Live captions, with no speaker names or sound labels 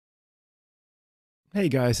Hey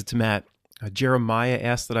guys, it's Matt. Jeremiah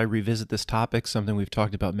asked that I revisit this topic, something we've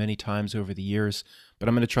talked about many times over the years, but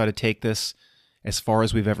I'm going to try to take this as far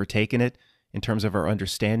as we've ever taken it in terms of our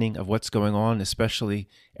understanding of what's going on, especially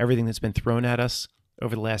everything that's been thrown at us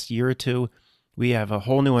over the last year or two. We have a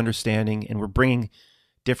whole new understanding, and we're bringing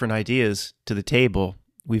different ideas to the table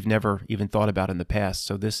we've never even thought about in the past,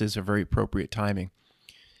 so this is a very appropriate timing.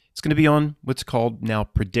 It's going to be on what's called now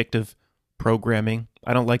predictive programming.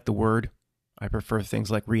 I don't like the word. I prefer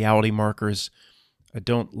things like reality markers. I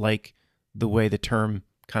don't like the way the term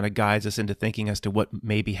kind of guides us into thinking as to what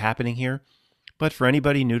may be happening here. But for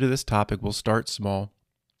anybody new to this topic, we'll start small.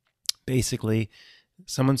 Basically,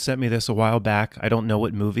 someone sent me this a while back. I don't know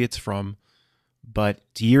what movie it's from, but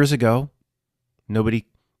it's years ago. Nobody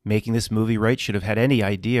making this movie, right, should have had any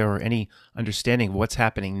idea or any understanding of what's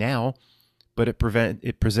happening now. But it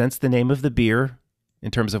presents the name of the beer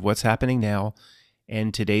in terms of what's happening now,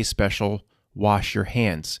 and today's special, wash your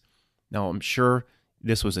hands. Now, I'm sure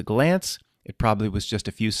this was a glance. It probably was just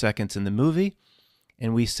a few seconds in the movie.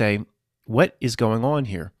 And we say, what is going on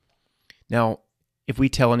here? Now, if we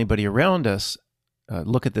tell anybody around us,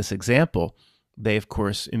 look at this example, they, of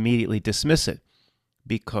course, immediately dismiss it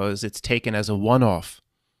because it's taken as a one-off,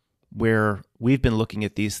 where we've been looking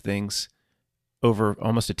at these things over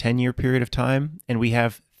almost a 10-year period of time, and we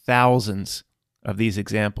have thousands of these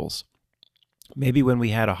examples. Maybe when we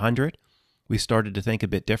had 100, we started to think a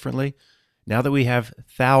bit differently. Now that we have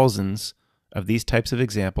thousands of these types of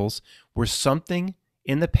examples where something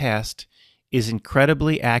in the past is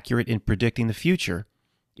incredibly accurate in predicting the future,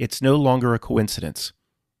 it's no longer a coincidence.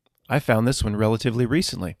 I found this one relatively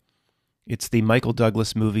recently. It's the Michael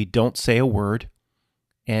Douglas movie Don't Say a Word,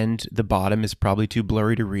 and the bottom is probably too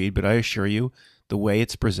blurry to read, but I assure you, the way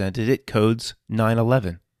it's presented, it codes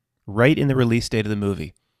 9/11, right in the release date of the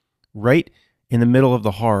movie, right in the middle of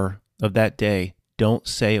the horror of that day. Don't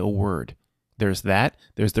say a word. There's that.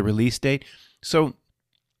 There's the release date. So,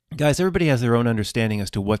 guys, everybody has their own understanding as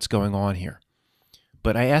to what's going on here.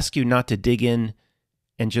 But I ask you not to dig in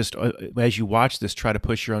and just, as you watch this, try to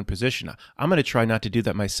push your own position. I'm going to try not to do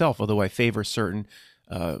that myself, although I favor certain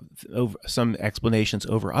over some explanations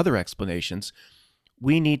over other explanations.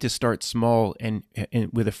 We need to start small and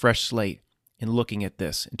with a fresh slate in looking at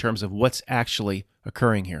this in terms of what's actually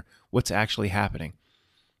occurring here, what's actually happening.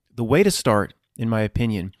 The way to start, in my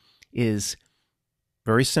opinion, is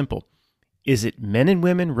very simple. Is it men and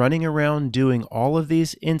women running around doing all of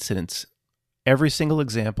these incidents, every single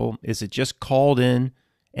example? Is it just called in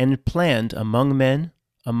and planned among men,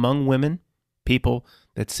 among women, people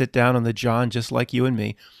that sit down on the john just like you and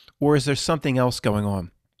me? Or is there something else going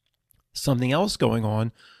on? Something else going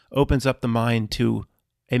on opens up the mind to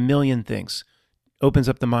a million things, opens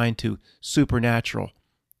up the mind to supernatural,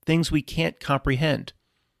 things we can't comprehend.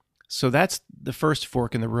 So that's the first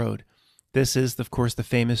fork in the road. This is, of course, the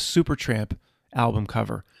famous Supertramp album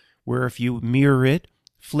cover, where if you mirror it,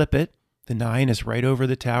 flip it, the 9 is right over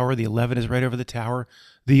the tower, the 11 is right over the tower,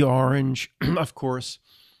 the orange, of course,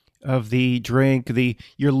 of the drink,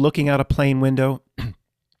 you're looking out a plane window.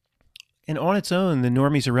 And on its own, the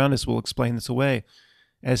normies around us will explain this away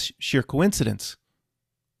as sheer coincidence.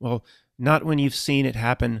 Well, not when you've seen it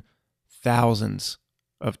happen thousands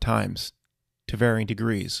of times to varying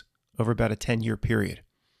degrees over about a 10-year period.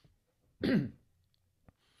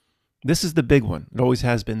 This is the big one. It always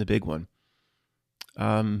has been the big one.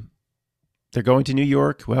 They're going to New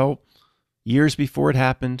York. Well, years before it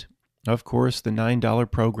happened, of course, the $9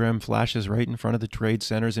 program flashes right in front of the trade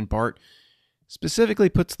centers, and Bart specifically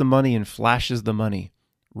puts the money and flashes the money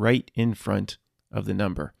right in front of the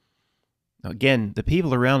number. Now, again, the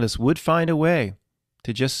people around us would find a way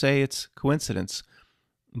to just say it's coincidence,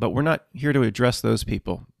 but we're not here to address those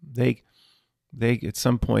people. They at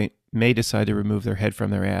some point may decide to remove their head from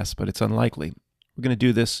their ass, but it's unlikely. We're going to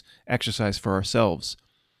do this exercise for ourselves.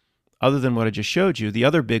 Other than what I just showed you, the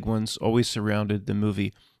other big ones always surrounded the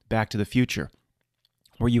movie Back to the Future,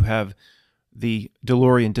 where you have the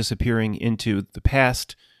DeLorean disappearing into the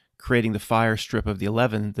past, creating the fire strip of the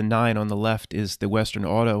 11. The 9 on the left is the Western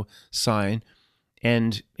Auto sign.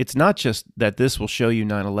 And it's not just that this will show you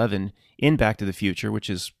 9/11 in Back to the Future, which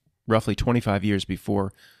is roughly 25 years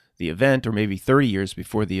before the event, or maybe 30 years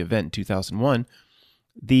before the event in 2001.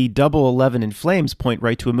 The double 11 in flames point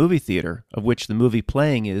right to a movie theater, of which the movie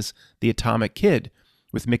playing is The Atomic Kid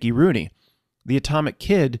with Mickey Rooney. The Atomic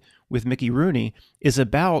Kid with Mickey Rooney is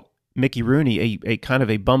about Mickey Rooney, a kind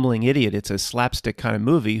of a bumbling idiot. It's a slapstick kind of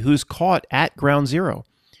movie, who's caught at ground zero.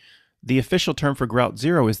 The official term for ground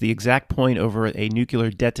zero is the exact point over a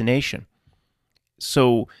nuclear detonation.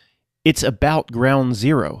 So it's about ground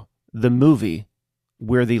zero, the movie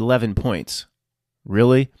where the 11 points.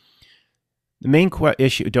 Really? The main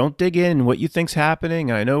issue, don't dig in what you think's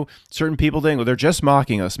happening. I know certain people think, well, they're just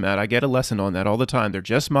mocking us, Matt. I get a lesson on that all the time. They're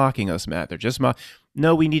just mocking us, Matt. They're just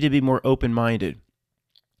No, we need to be more open-minded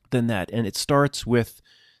than that. And it starts with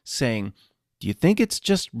saying, do you think it's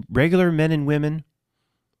just regular men and women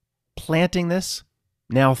planting this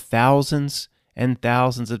now thousands and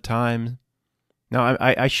thousands of times? Now,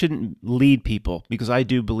 I shouldn't lead people because I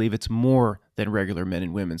do believe it's more than regular men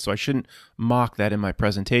and women. So I shouldn't mock that in my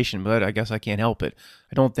presentation, but I guess I can't help it.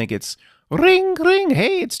 I don't think it's ring, ring.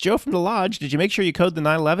 Hey, it's Joe from the Lodge. Did you make sure you code the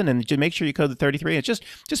 911 and did you make sure you code the 33? It's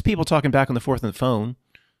just people talking back and forth on the phone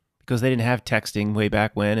because they didn't have texting way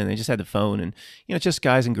back when and they just had the phone. And, it's just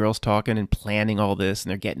guys and girls talking and planning all this and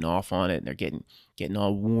they're getting off on it and they're getting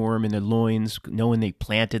all warm in their loins knowing they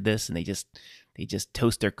planted this and they just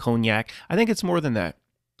toast their cognac. I think it's more than that.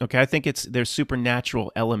 Okay, I think there's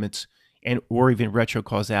supernatural elements or even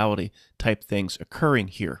retrocausality type things occurring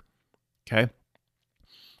here. Okay?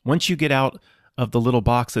 Once you get out of the little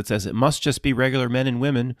box that says it must just be regular men and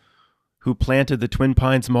women who planted the Twin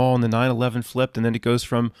Pines Mall and the 9/11 flipped, and then it goes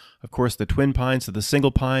from, of course, the Twin Pines to the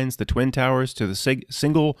Single Pines, the Twin Towers to the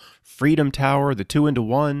Single Freedom Tower, the 2 into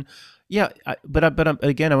 1. Yeah, but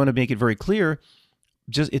again, I want to make it very clear,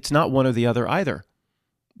 it's not one or the other either.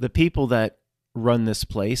 The people that run this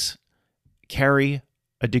place carry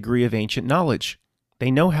a degree of ancient knowledge.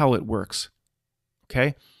 They know how it works.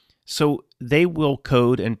 Okay? So they will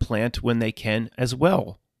code and plant when they can as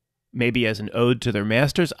well. Maybe as an ode to their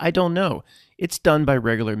masters, I don't know. It's done by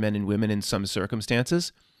regular men and women in some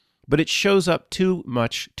circumstances, but it shows up too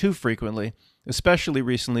much, too frequently, especially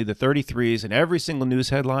recently, the 33s and every single news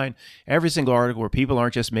headline, every single article where people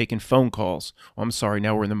aren't just making phone calls. Oh, I'm sorry,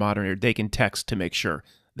 now we're in the modern era. They can text to make sure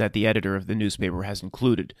that the editor of the newspaper has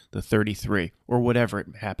included the 33 or whatever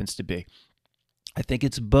it happens to be. I think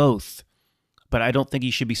it's both. But I don't think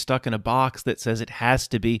you should be stuck in a box that says it has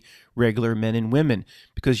to be regular men and women.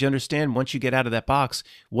 Because you understand, once you get out of that box,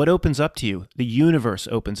 what opens up to you? The universe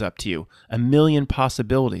opens up to you. A million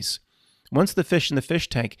possibilities. Once the fish in the fish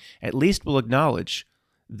tank at least will acknowledge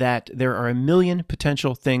that there are a million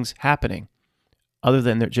potential things happening. Other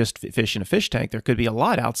than they're just fish in a fish tank, there could be a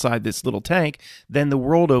lot outside this little tank. Then the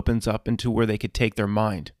world opens up into where they could take their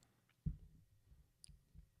mind.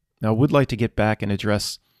 Now, I would like to get back and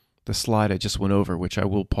address the slide I just went over, which I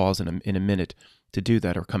will pause in a minute to do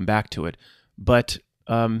that or come back to it. But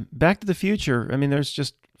Back to the Future, I mean, there's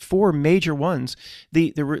just 4 major ones.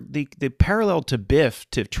 The parallel to Biff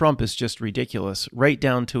to Trump is just ridiculous, right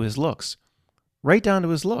down to his looks. Right down to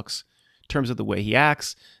his looks. In terms of the way he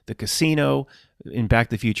acts, the casino, in Back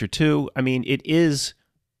to the Future 2. I mean, it is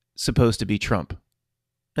supposed to be Trump.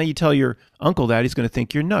 Now you tell your uncle that, he's going to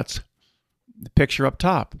think you're nuts. The picture up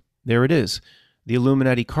top, there it is. The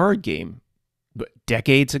Illuminati card game,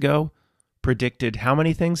 decades ago, predicted how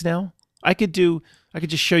many things now? I could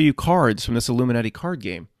just show you cards from this Illuminati card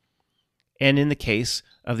game. And in the case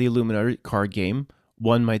of the Illuminati card game,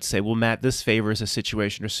 one might say, well, Matt, this favors a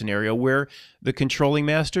situation or scenario where the controlling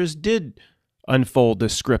masters did unfold the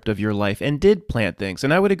script of your life and did plant things.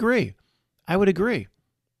 And I would agree.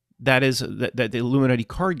 That the Illuminati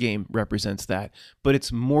card game represents that. But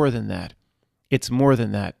it's more than that. It's more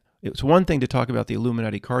than that. It's one thing to talk about the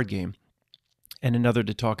Illuminati card game and another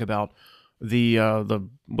to talk about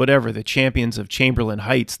the champions of Chamberlain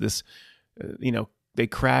Heights. This, they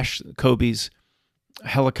crash Kobe's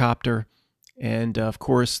helicopter. And of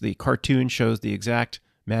course, the cartoon shows the exact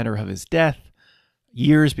manner of his death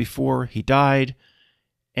years before he died.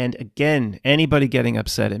 And again, anybody getting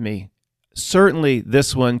upset at me, certainly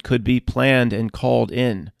this one could be planned and called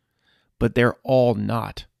in, but they're all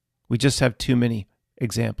not. We just have too many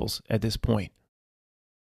examples at this point.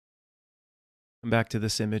 Back to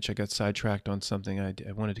this image. I got sidetracked on something. I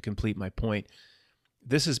wanted to complete my point.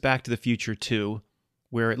 This is Back to the Future 2,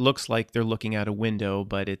 where it looks like they're looking out a window,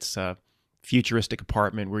 but it's a futuristic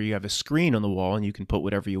apartment where you have a screen on the wall and you can put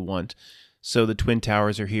whatever you want. So the Twin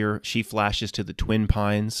Towers are here. She flashes to the Twin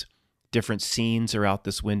Pines. Different scenes are out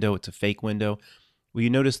this window. It's a fake window. Well, you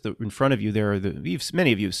notice that in front of you there are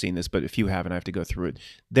many of you have seen this, but if you haven't, I have to go through it.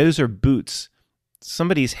 Those are boots.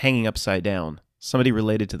 Somebody's hanging upside down. Somebody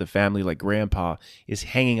related to the family, like Grandpa, is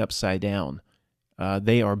hanging upside down.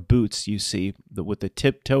 They are boots, you see, with the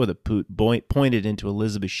tip toe of the boot pointed into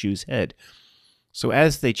Elizabeth Shue's head. So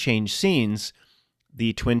as they change scenes,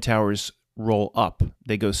 the Twin Towers roll up.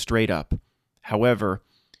 They go straight up. However,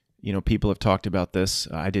 people have talked about this.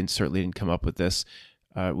 I certainly didn't come up with this.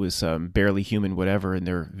 It was Barely Human whatever in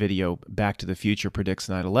their video, Back to the Future Predicts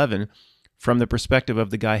 9/11. From the perspective of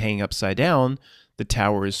the guy hanging upside down, the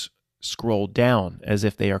towers scroll down as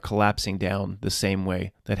if they are collapsing down the same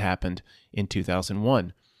way that happened in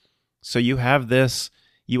 2001. So you have this.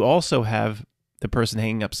 You also have the person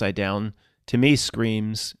hanging upside down, to me,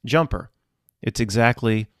 screams jumper. It's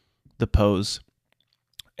exactly the pose.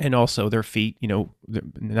 And also their feet,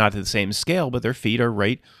 not to the same scale, but their feet are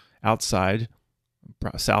right outside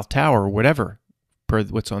South Tower or whatever, per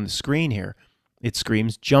what's on the screen here. It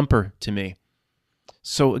screams jumper to me.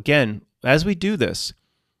 So again, as we do this,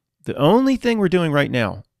 the only thing we're doing right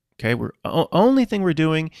now, okay, only thing we're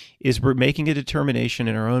doing is we're making a determination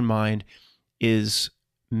in our own mind. Is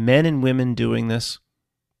men and women doing this,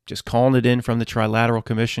 just calling it in from the Trilateral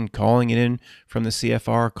Commission, calling it in from the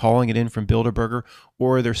CFR, calling it in from Bilderberger,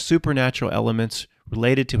 or are there supernatural elements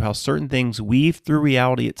related to how certain things weave through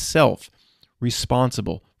reality itself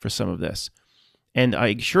responsible for some of this? And I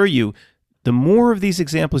assure you, the more of these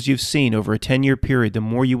examples you've seen over a 10-year period, the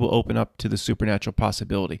more you will open up to the supernatural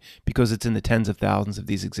possibility, because it's in the tens of thousands of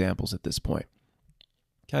these examples at this point.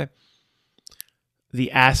 Okay?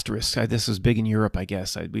 The asterisk, this was big in Europe, I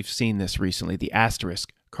guess. We've seen this recently. The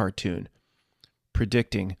asterisk cartoon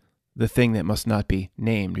predicting the thing that must not be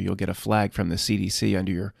named, or you'll get a flag from the CDC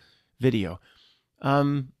under your video.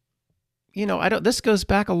 This goes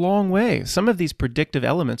back a long way. Some of these predictive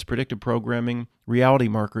elements, predictive programming, reality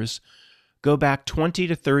markers, go back 20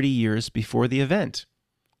 to 30 years before the event.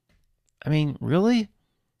 I mean, really?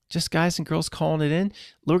 Just guys and girls calling it in?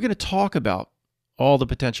 We're going to talk about all the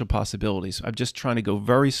potential possibilities. I'm just trying to go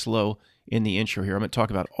very slow in the intro here. I'm going to talk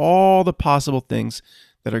about all the possible things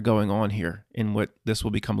that are going on here in what this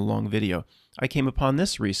will become a long video. I came upon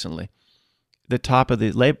this recently. The top of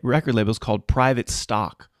the record label is called Private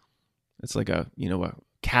Stock. It's like a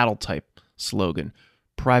cattle type slogan,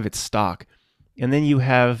 Private Stock. And then you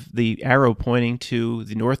have the arrow pointing to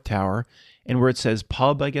the North Tower, and where it says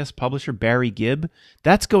pub, I guess, publisher Barry Gibb,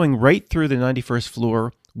 that's going right through the 91st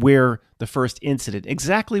floor where the first incident,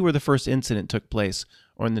 exactly where the first incident took place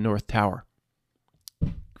on the North Tower.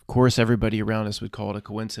 Of course, everybody around us would call it a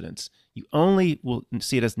coincidence. You only will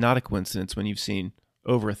see it as not a coincidence when you've seen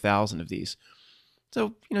over 1,000 of these.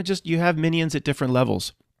 So, you have minions at different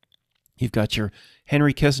levels. You've got your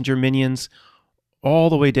Henry Kissinger minions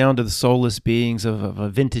all the way down to the soulless beings of a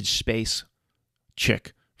vintage space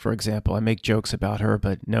chick, for example. I make jokes about her,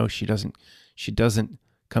 but no, she doesn't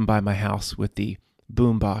come by my house with the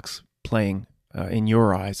boombox playing in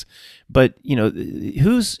your eyes. But,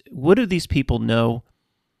 what do these people know?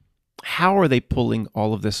 How are they pulling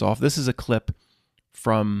all of this off? This is a clip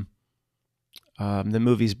from the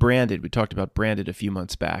movies Branded. We talked about Branded a few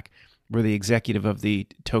months back, where the executive of the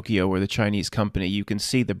Tokyo or the Chinese company, you can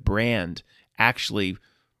see the brand actually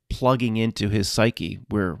plugging into his psyche,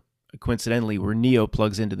 where coincidentally where Neo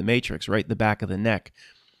plugs into the Matrix, right in the back of the neck.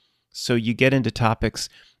 So you get into topics.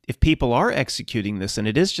 If people are executing this and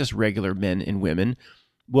it is just regular men and women,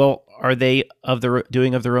 well, are they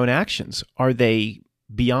doing of their own actions? Are they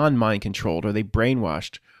beyond mind controlled? Are they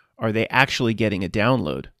brainwashed? Are they actually getting a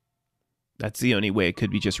download? That's the only way it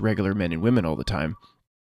could be just regular men and women all the time.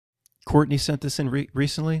 Courtney sent this in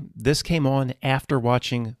recently. This came on after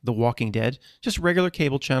watching The Walking Dead. Just regular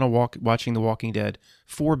cable channel watching The Walking Dead.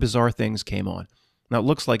 4 bizarre things came on. Now, it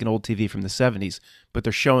looks like an old TV from the 70s, but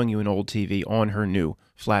they're showing you an old TV on her new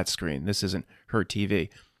flat screen. This isn't her TV.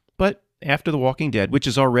 But after The Walking Dead, which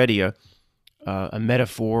is already a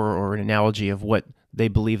metaphor or an analogy of what they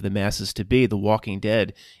believe the masses to be, The Walking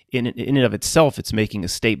Dead, in and of itself, it's making a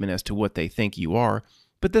statement as to what they think you are.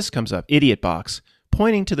 But this comes up, Idiot Box,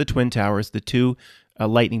 pointing to the Twin Towers, the 2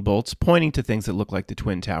 lightning bolts, pointing to things that look like the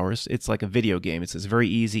Twin Towers. It's like a video game. It says very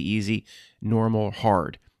easy, normal,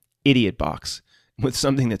 hard. Idiot Box, with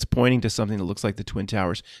something that's pointing to something that looks like the Twin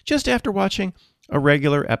Towers, just after watching a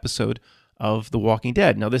regular episode of The Walking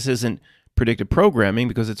Dead. Now, this isn't predictive programming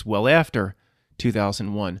because it's well after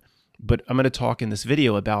 2001, but I'm going to talk in this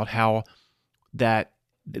video about how that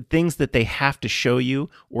the things that they have to show you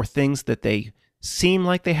or things that they seem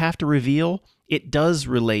like they have to reveal, it does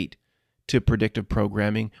relate to predictive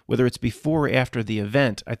programming, whether it's before or after the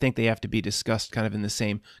event. I think they have to be discussed kind of in the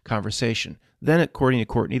same conversation. Then, according to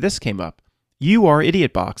Courtney, this came up. You are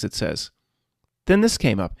Idiot Box, it says. Then this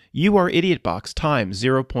came up. You are Idiot Box, time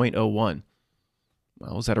 0.01.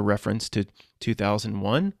 Well, is that a reference to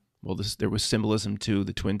 2001? Well, there was symbolism to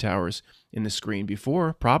the Twin Towers in the screen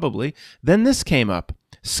before, probably. Then this came up.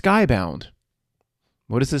 Skybound.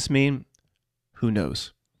 What does this mean? Who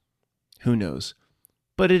knows? Who knows?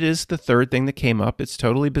 But it is the third thing that came up. It's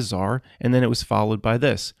totally bizarre. And then it was followed by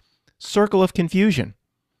this. Circle of Confusion.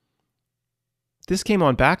 This came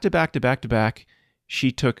on back to back to back to back.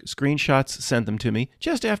 She took screenshots, sent them to me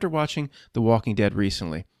just after watching The Walking Dead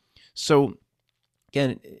recently. So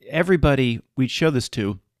again, everybody we'd show this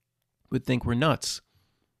to would think we're nuts,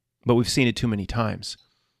 but we've seen it too many times.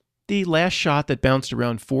 The last shot that bounced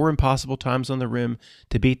around 4 impossible times on the rim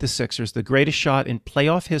to beat the Sixers, the greatest shot in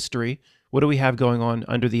playoff history. What do we have going on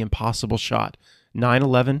under the impossible shot?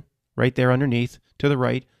 9-11 right there underneath to the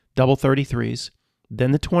right, double 33s.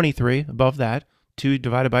 Then the 23 above that, 2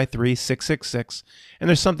 divided by 3, 666. And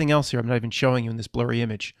there's something else here I'm not even showing you in this blurry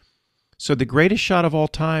image. So the greatest shot of all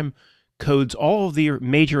time codes all of the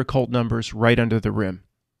major occult numbers right under the rim.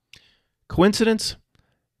 Coincidence?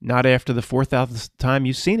 Not after the 4,000th time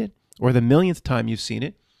you've seen it or the millionth time you've seen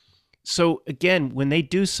it. So again, when they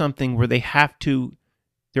do something where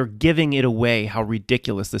they're giving it away how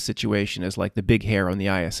ridiculous the situation is, like the big hair on the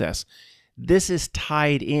ISS. This is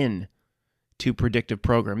tied in to predictive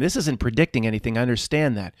programming. This isn't predicting anything, I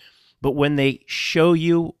understand that. But when they show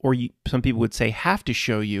you, or some people would say have to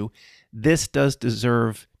show you, this does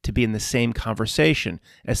deserve to be in the same conversation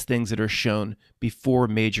as things that are shown before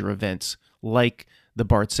major events, like the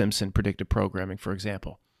Bart Simpson predictive programming, for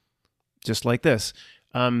example. Just like this.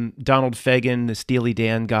 Donald Fagen, the Steely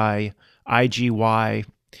Dan guy, IGY,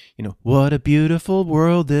 what a beautiful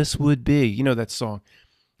world this would be. You know that song.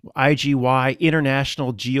 IGY,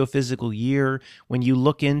 International Geophysical Year. When you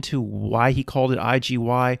look into why he called it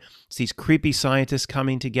IGY, it's these creepy scientists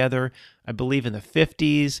coming together, I believe in the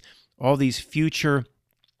 50s, all these future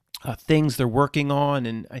things they're working on.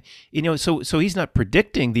 And, so he's not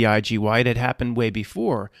predicting the IGY. It had happened way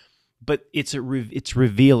before, but it's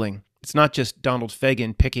revealing. It's not just Donald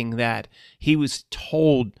Fagen picking that. He was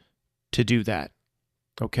told to do that.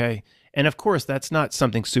 Okay? And of course, that's not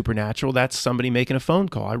something supernatural. That's somebody making a phone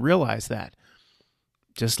call. I realize that.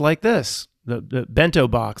 Just like this, the bento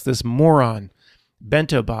box, this moron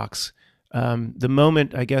bento box. The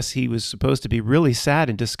moment, I guess, he was supposed to be really sad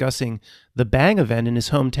and discussing the Bang event in his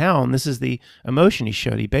hometown, this is the emotion he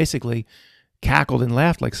showed. He basically cackled and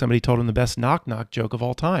laughed like somebody told him the best knock-knock joke of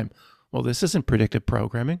all time. Well, this isn't predictive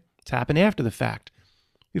programming. It's happened after the fact.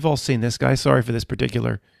 We've all seen this guy. Sorry for this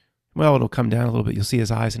particular... Well, it'll come down a little bit. You'll see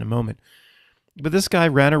his eyes in a moment. But this guy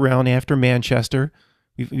ran around after Manchester.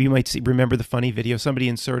 You might remember the funny video. Somebody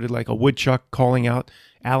inserted like a woodchuck calling out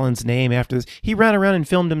Alan's name after this. He ran around and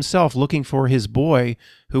filmed himself looking for his boy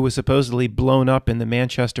who was supposedly blown up in the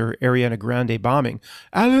Manchester Ariana Grande bombing.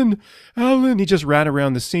 Alan, Alan. He just ran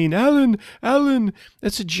around the scene. Alan, Alan.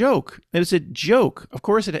 It's a joke. It's a joke. Of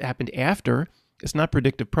course it happened after. It's not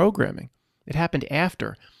predictive programming. It happened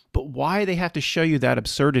after. But why they have to show you that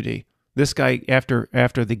absurdity? This guy, after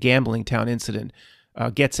the gambling town incident,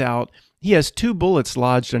 gets out. He has 2 bullets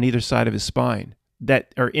lodged on either side of his spine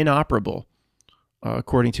that are inoperable,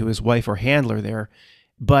 according to his wife or handler there.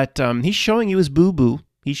 But he's showing you his boo-boo.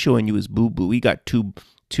 He's showing you his boo-boo. He got 2,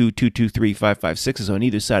 2, 3, 5, 5, 6s on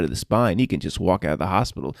either side of the spine. He can just walk out of the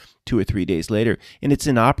hospital 2 or 3 days later, and it's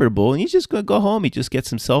inoperable. And he's just going to go home. He just gets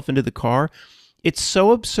himself into the car. It's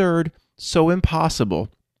so absurd, so impossible,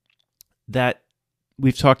 that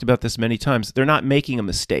we've talked about this many times. They're not making a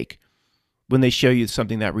mistake when they show you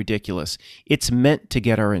something that ridiculous. It's meant to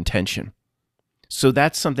get our attention. So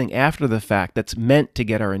that's something after the fact that's meant to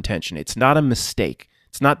get our attention. It's not a mistake.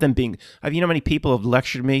 It's not them being... You know how many people have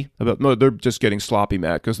lectured me about, no, they're just getting sloppy,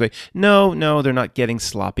 Matt, because No, they're not getting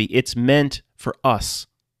sloppy. It's meant for us,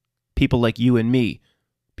 people like you and me.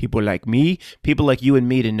 People like me, people like you and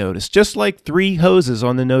me to notice. Just like 3 hoses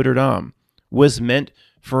on the Notre Dame was meant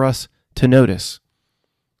for us to notice.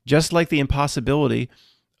 Just like the impossibility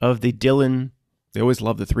of the Dylan, they always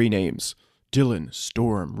love the 3 names, Dylan,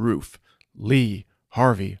 Storm, Roof, Lee,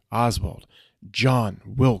 Harvey, Oswald, John,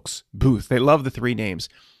 Wilkes, Booth. They love the 3 names.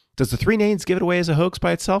 Does the 3 names give it away as a hoax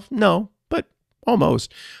by itself? No, but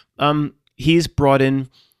almost. He's brought in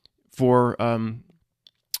for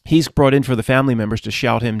the family members to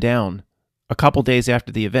shout him down a couple days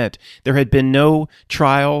after the event. There had been no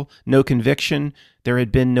trial, no conviction. There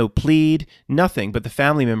had been no plead, nothing, but the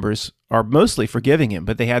family members are mostly forgiving him,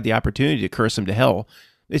 but they had the opportunity to curse him to hell.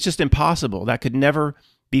 It's just impossible. That could never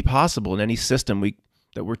be possible in any system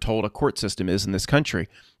that we're told a court system is in this country.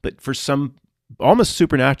 But for some almost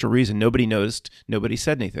supernatural reason, nobody noticed, nobody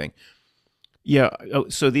said anything. Yeah,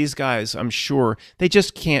 so these guys, I'm sure, they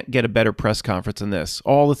just can't get a better press conference than this.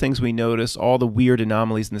 All the things we noticed, all the weird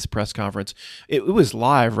anomalies in this press conference, it was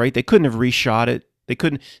live, right? They couldn't have reshot it. They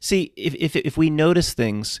couldn't. See, if we notice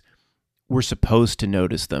things, we're supposed to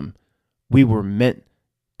notice them. We were meant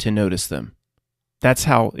to notice them. That's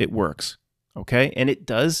how it works, okay? And it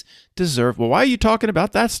does deserve... Well, why are you talking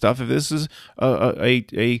about that stuff if this is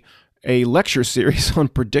a lecture series on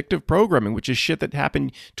predictive programming, which is shit that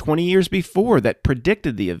happened 20 years before that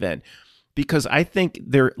predicted the event? because I think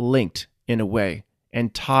they're linked in a way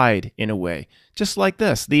and tied in a way. Just like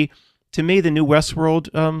this. To me, the new Westworld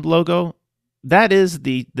logo, that is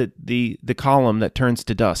the column that turns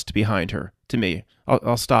to dust behind her, to me.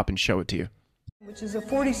 I'll stop and show it to you. Which is a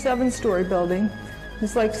 47-story building.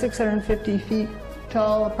 It's like 650 feet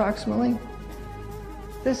tall, approximately.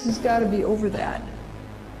 This has got to be over that.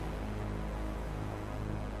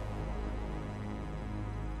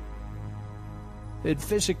 It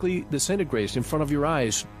physically disintegrates in front of your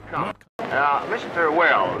eyes. Mr.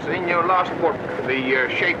 Wells, in your last book, The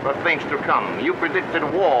Shape of Things to Come, you predicted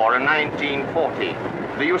war in 1940.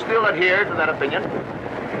 Do you still adhere to that opinion?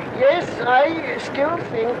 Yes, I still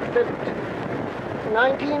think that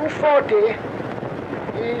 1940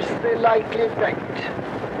 is the likely date.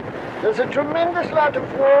 There's a tremendous lot of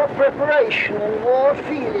war preparation and war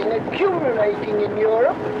feeling accumulating in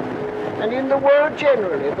Europe and in the world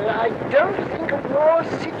generally, but I don't think a war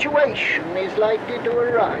situation is likely to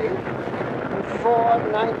arrive before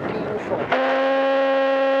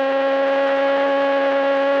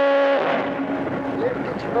 1940. Left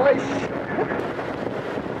its voice.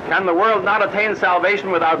 Can the world not attain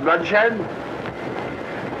salvation without bloodshed?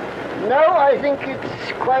 No, I think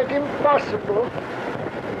it's quite impossible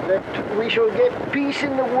that we shall get peace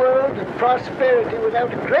in the world and prosperity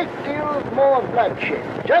without a great deal more bloodshed.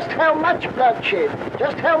 Just how much bloodshed,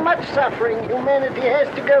 just how much suffering humanity has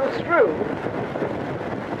to go through,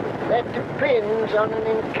 that depends on an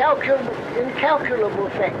incalculable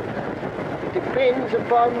factor. It depends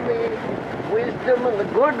upon the wisdom and the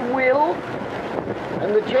goodwill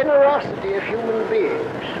and the generosity of human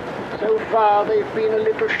beings. So far, they've been a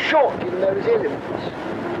little short in those elements.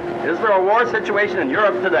 Is there a war situation in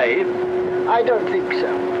Europe today? I don't think so.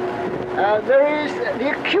 There is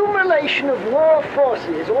the accumulation of war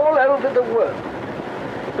forces all over the world.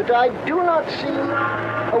 But I do not see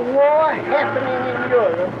a war happening in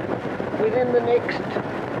Europe within the next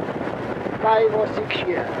 5 or 6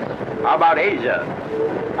 years. How about Asia?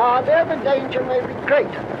 There the danger may be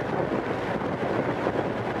greater.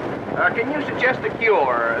 Can you suggest a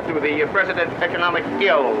cure to the present economic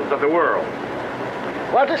ills of the world?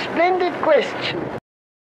 What a splendid question.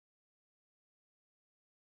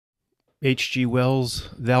 H.G. Wells,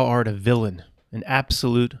 thou art a villain, an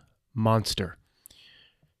absolute monster,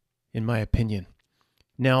 in my opinion.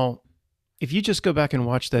 Now, if you just go back and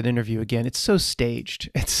watch that interview again, it's so staged.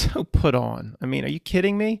 It's so put on. I mean, are you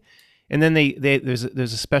kidding me? And then there's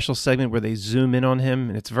a special segment where they zoom in on him,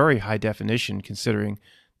 and it's very high definition considering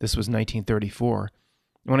this was 1934.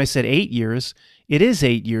 When I said 8 years, it is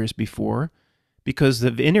 8 years before, because the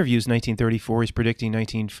interview's 1934. He's predicting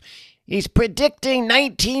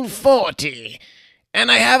 1940,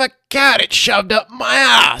 and I have a carrot shoved up my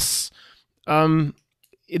ass.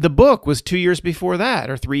 The book was 2 years before that,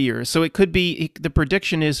 or 3 years. So it could be, the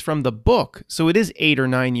prediction is from the book. So it is 8 or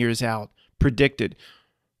 9 years out, predicted.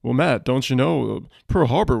 Well, Matt, don't you know, Pearl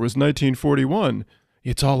Harbor was 1941.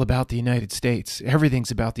 It's all about the United States. Everything's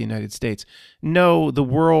about the United States. No, the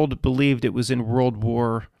world believed it was in World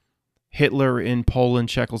War. Hitler in Poland,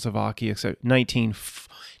 Czechoslovakia, etc.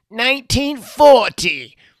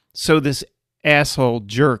 1940. So this asshole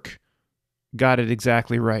jerk got it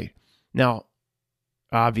exactly right. Now,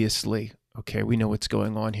 obviously, okay, we know what's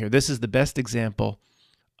going on here. This is the best example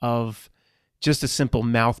of just a simple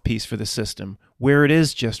mouthpiece for the system, where it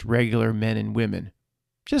is just regular men and women.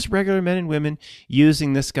 Just regular men and women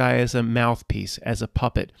using this guy as a mouthpiece, as a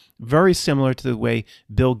puppet. Very similar to the way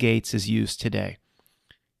Bill Gates is used today.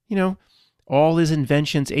 You know, all his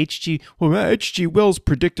inventions, H.G. Wells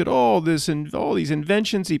predicted all this and all these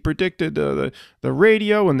inventions. He predicted the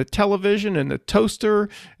radio and the television and the toaster,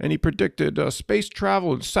 and he predicted space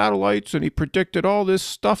travel and satellites, and he predicted all this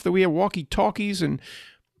stuff that we have walkie-talkies, and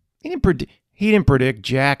he didn't predict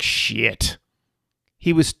jack shit.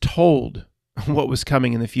 He was told what was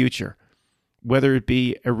coming in the future, whether it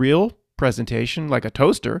be a real presentation like a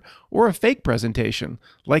toaster or a fake presentation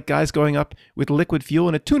like guys going up with liquid fuel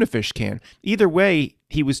in a tuna fish can. Either way,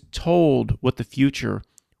 he was told what the future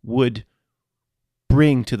would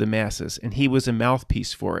bring to the masses, and he was a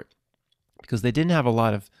mouthpiece for it because they didn't have a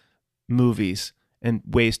lot of movies and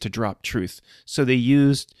ways to drop truth. So they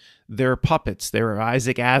used their puppets, their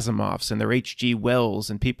Isaac Asimovs and their H.G.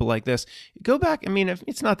 Wells and people like this. Go back, I mean,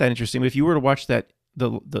 it's not that interesting, but if you were to watch that,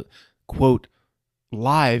 the quote,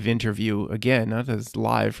 live interview again, not as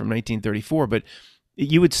live from 1934, but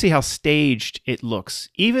you would see how staged it looks.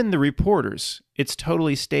 Even the reporters, it's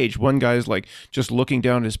totally staged. One guy's like just looking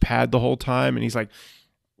down his pad the whole time, and he's like,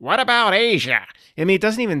 What about Asia? I mean, it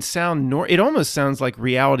doesn't even sound it almost sounds like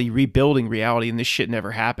reality rebuilding reality, and this shit never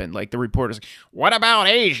happened. Like the reporters, what about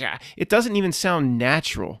Asia? It doesn't even sound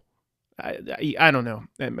natural. I don't know.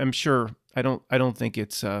 I'm sure. I don't think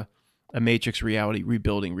it's a Matrix reality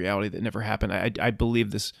rebuilding reality that never happened. I believe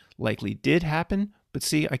this likely did happen, but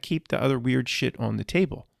see, I keep the other weird shit on the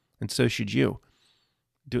table, and so should you.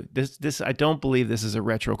 This I don't believe this is a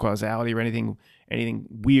retrocausality or anything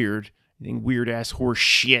weird. Weird ass horse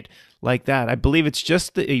shit like that. I believe it's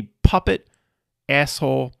just a puppet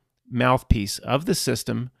asshole mouthpiece of the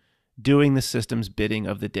system doing the system's bidding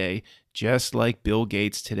of the day, just like Bill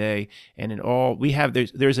Gates today. And in all we have,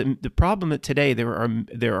 the problem that today there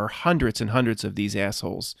are hundreds and hundreds of these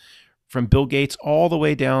assholes, from Bill Gates all the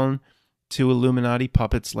way down to Illuminati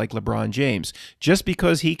puppets like LeBron James. Just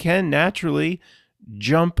because he can naturally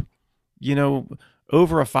jump,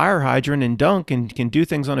 over a fire hydrant and dunk and can do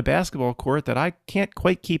things on a basketball court that I can't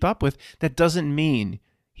quite keep up with, that doesn't mean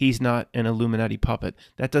he's not an Illuminati puppet.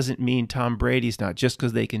 That doesn't mean Tom Brady's not, just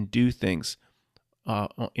because they can do things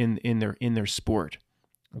in their sport.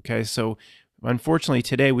 Okay, so unfortunately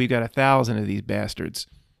today we've got 1,000 of these bastards.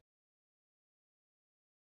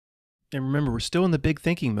 And remember, we're still in the big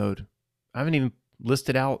thinking mode. I haven't even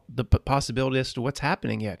listed out the possibility as to what's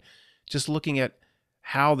happening yet. Just looking at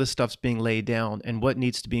how this stuff's being laid down and what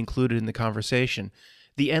needs to be included in the conversation.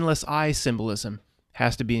 The endless eye symbolism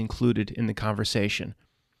has to be included in the conversation,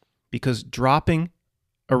 because dropping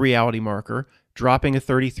a reality marker, dropping a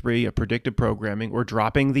 33, a predictive programming, or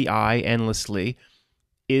dropping the eye endlessly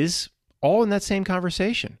is all in that same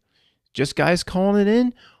conversation. Just guys calling it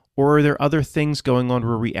in, or are there other things going on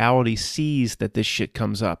where reality sees that this shit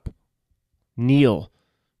comes up? Neil,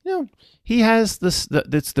 he has it's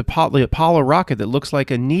the Apollo rocket that looks like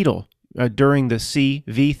a needle during the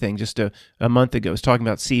CV thing just a month ago. I was talking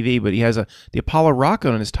about CV, but he has the Apollo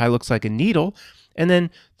rocket on his tie, looks like a needle. And then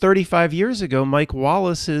 35 years ago, Mike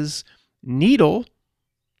Wallace's needle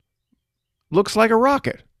looks like a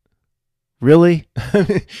rocket. Really?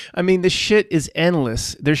 I mean, the shit is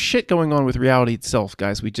endless. There's shit going on with reality itself,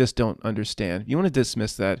 guys. We just don't understand. You want to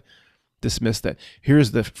dismiss that? Dismiss that.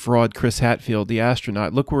 Here's the fraud Chris Hadfield, the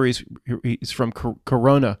astronaut. Look where he's from,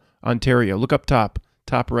 Corona, Ontario. Look up top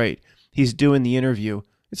right. He's doing the interview.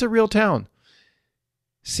 It's a real town.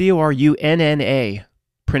 Corunna,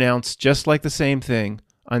 pronounced just like the same thing,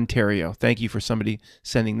 Ontario. Thank you for somebody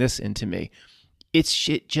sending this in to me.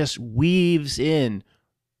 Shit just weaves in.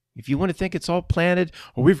 If you want to think it's all planted,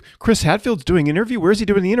 Chris Hadfield's doing an interview. Where's he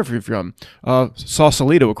doing the interview from?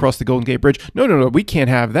 Sausalito, across the Golden Gate Bridge. No, we can't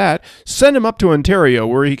have that. Send him up to Ontario,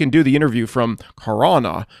 where he can do the interview from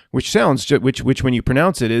Corunna, which sounds, which when you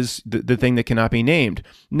pronounce it is the thing that cannot be named.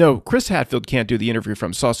 No, Chris Hadfield can't do the interview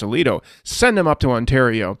from Sausalito. Send him up to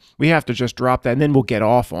Ontario. We have to just drop that, and then we'll get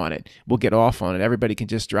off on it. Everybody can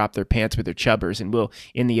just drop their pants with their chubbers, and we'll,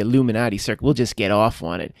 in the Illuminati circle, we'll just get off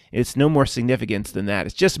on it. It's no more significance than that.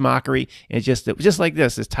 It's just mockery, and it's just like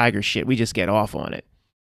this tiger shit. We just get off on it.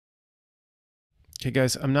 Okay,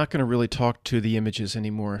 guys, I'm not going to really talk to the images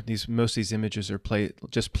anymore. Most of these images are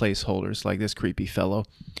just placeholders, like this creepy fellow.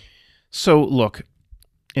 So look,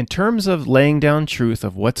 in terms of laying down truth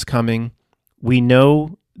of what's coming, we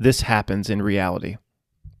know this happens in reality.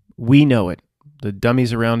 We know it. The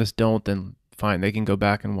dummies around us don't, then fine, they can go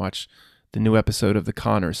back and watch the new episode of The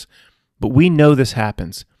Connors. But we know this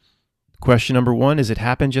happens. Question number one, is it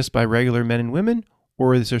happen just by regular men and women,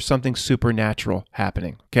 or is there something supernatural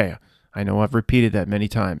happening? Okay, I know I've repeated that many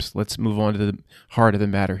times. Let's move on to the heart of the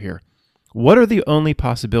matter here. What are the only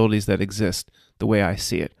possibilities that exist the way I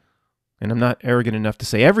see it? And I'm not arrogant enough to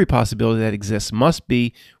say every possibility that exists must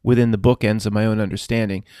be within the bookends of my own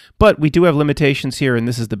understanding. But we do have limitations here, and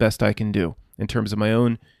this is the best I can do in terms of my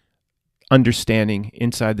own understanding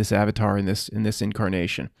inside this avatar in this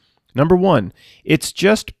incarnation. Number one, it's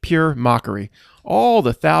just pure mockery. All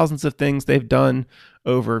the thousands of things they've done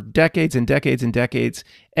over decades and decades and decades,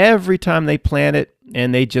 every time they plan it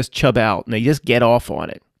and they just chub out and they just get off on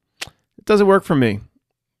it. It doesn't work for me.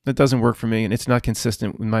 It doesn't work for me, and it's not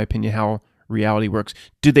consistent, in my opinion, how reality works.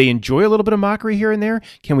 Do they enjoy a little bit of mockery here and there?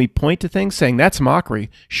 Can we point to things saying that's mockery?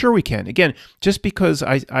 Sure we can. Again, just because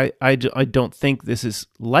I don't think this is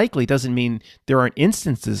likely doesn't mean there aren't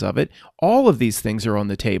instances of it. All of these things are on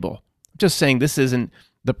the table. I'm just saying this isn't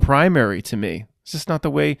the primary to me. It's just not the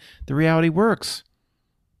way the reality works.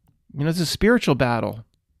 You know, it's a spiritual battle.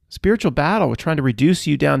 Spiritual battle with trying to reduce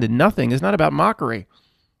you down to nothing is not about mockery.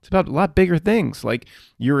 It's about a lot bigger things, like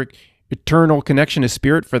your eternal connection to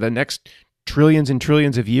spirit for the next trillions and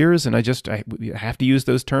trillions of years. And I have to use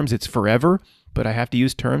those terms. It's forever. but I have to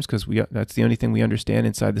use terms because that's the only thing we understand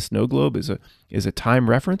inside the snow globe is a time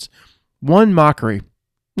reference. 1, mockery.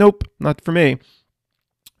 Nope, not for me.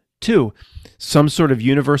 2, some sort of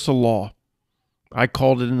universal law. I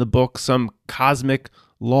called it in the book some cosmic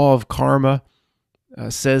law of karma.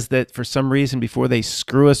 Says that for some reason before they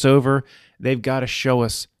screw us over, they've got to show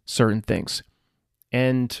us certain things.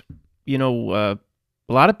 And, a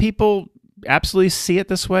lot of people absolutely see it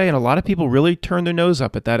this way, and a lot of people really turn their nose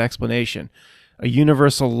up at that explanation. A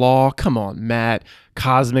universal law, come on, Matt,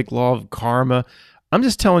 cosmic law of karma. I'm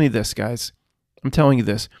just telling you this, guys. I'm telling you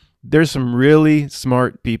this. There's some really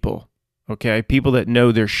smart people, okay? People that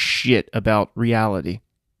know their shit about reality,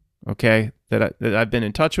 okay? That I've been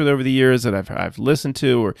in touch with over the years, that I've listened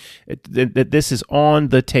to, or that this is on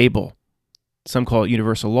the table. Some call it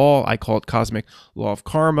universal law. I call it cosmic law of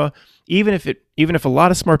karma. Even if a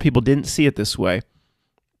lot of smart people didn't see it this way,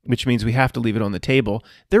 which means we have to leave it on the table,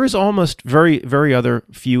 there is almost very, very other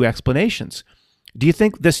few explanations. Do you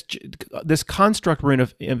think this construct we're in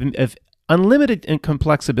of unlimited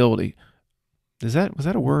complexity, was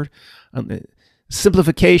that a word?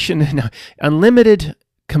 Simplification, no, unlimited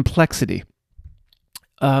complexity.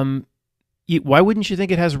 Why wouldn't you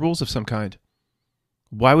think it has rules of some kind?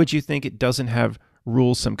 Why would you think it doesn't have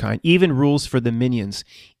rules some kind? Even rules for the minions,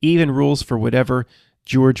 even rules for whatever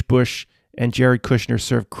George Bush and Jared Kushner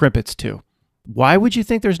serve crimpets to. Why would you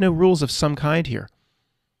think there's no rules of some kind here?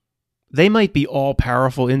 They might be all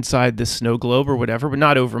powerful inside the snow globe or whatever, but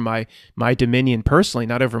not over my dominion personally,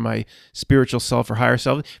 not over my spiritual self or higher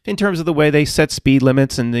self. In terms of the way they set speed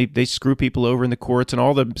limits and they screw people over in the courts and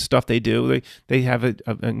all the stuff they do, they have an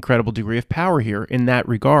incredible degree of power here in that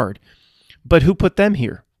regard. But who put them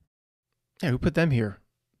here? Yeah, who put them here?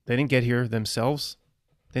 They didn't get here themselves.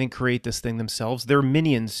 They didn't create this thing themselves. They're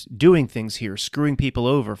minions doing things here, screwing people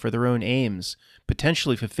over for their own aims,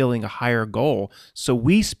 potentially fulfilling a higher goal, so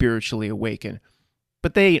we spiritually awaken.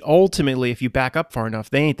 But they ultimately, if you back up far enough,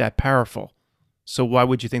 they ain't that powerful. So why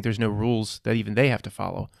would you think there's no rules that even they have to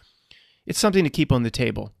follow? It's something to keep on the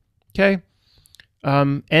table, okay?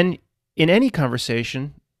 And in any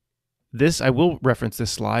conversation, I will reference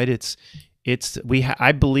this slide.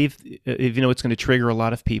 I believe, it's going to trigger a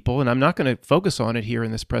lot of people, and I'm not going to focus on it here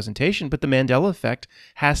in this presentation, but the Mandela effect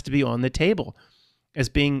has to be on the table as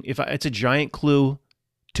being, it's a giant clue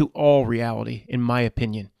to all reality, in my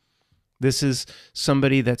opinion. This is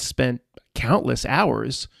somebody that spent countless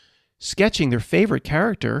hours sketching their favorite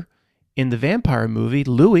character in the vampire movie,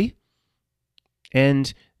 Louis,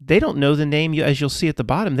 and they don't know the name, as you'll see at the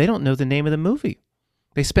bottom, they don't know the name of the movie.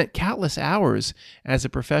 They spent countless hours as a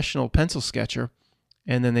professional pencil sketcher,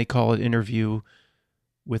 and then they call it Interview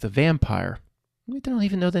with a Vampire. They don't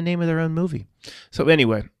even know the name of their own movie. So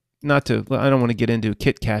anyway, I don't want to get into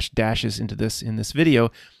Kit Cash dashes into this in this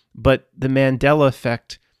video, but the Mandela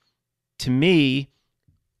effect, to me,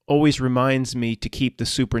 always reminds me to keep the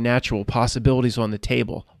supernatural possibilities on the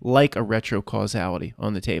table, like a retrocausality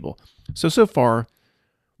on the table. So far,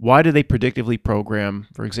 why do they predictively program,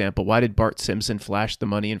 for example, why did Bart Simpson flash the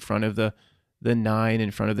money in front of the 9 in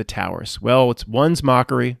front of the towers? Well, one's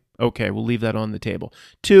mockery. Okay, we'll leave that on the table.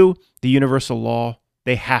 2, the universal law.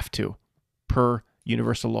 They have to, per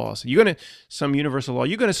universal laws. Some universal law,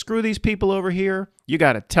 you're going to screw these people over here? You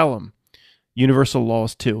got to tell them. Universal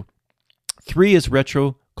laws 2. 3 is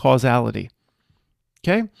retrocausality.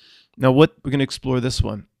 Okay? Now, we're going to explore this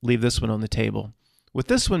one. Leave this one on the table. What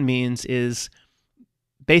this one means is,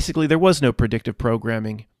 basically, there was no predictive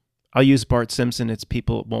programming. I'll use Bart Simpson.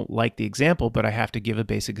 People won't like the example, but I have to give a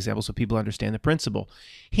basic example so people understand the principle.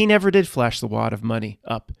 He never did flash the wad of money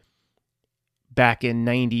up back in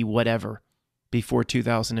 90 whatever, before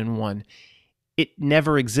 2001. It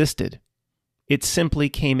never existed. It simply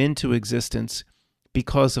came into existence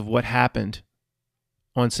because of what happened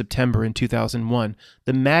on September in 2001.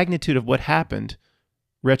 The magnitude of what happened,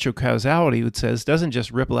 retrocausality, it says, doesn't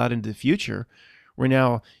just ripple out into the future, where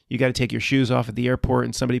now you got to take your shoes off at the airport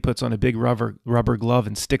and somebody puts on a big rubber glove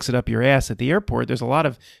and sticks it up your ass at the airport. There's a lot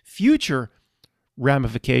of future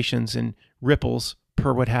ramifications and ripples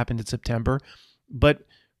per what happened in September. But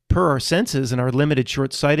per our senses and our limited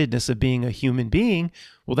short-sightedness of being a human being,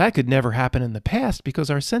 well, that could never happen in the past because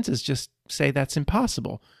our senses just say that's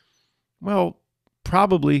impossible. Well,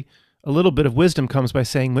 probably a little bit of wisdom comes by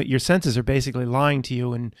saying what your senses are basically lying to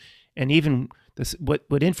you, and even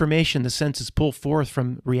what information the senses pull forth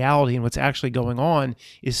from reality and what's actually going on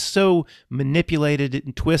is so manipulated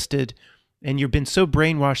and twisted, and you've been so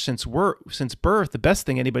brainwashed since birth. The best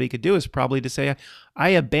thing anybody could do is probably to say, I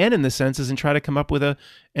abandon the senses and try to come up with an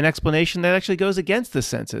explanation that actually goes against the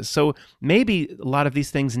senses. So maybe a lot of these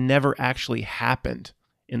things never actually happened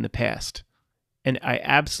in the past. And I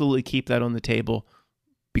absolutely keep that on the table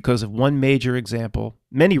because of one major example,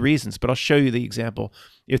 many reasons, but I'll show you the example.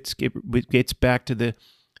 It gets back to the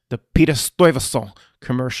Peter Stuyvesant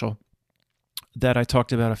commercial that I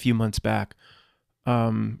talked about a few months back,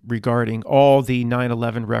 regarding all the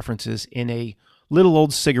 9/11 references in a little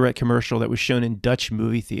old cigarette commercial that was shown in Dutch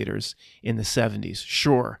movie theaters in the 70s.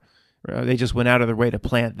 Sure, they just went out of their way to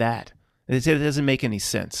plant that. It doesn't make any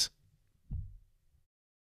sense.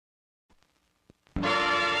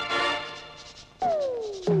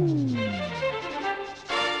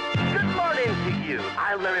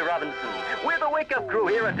 I'm Larry Robinson. We're the wake-up crew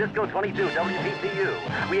here at Disco 22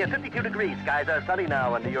 WPTU. We have 52 degrees. Skies are sunny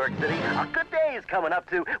now in New York City. A good day is coming up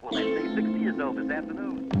to, well, let's say 60 or so this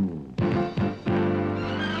afternoon.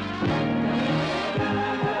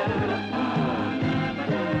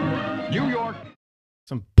 New York.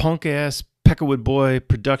 Some punk-ass Peckerwood Boy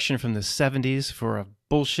production from the 70s for a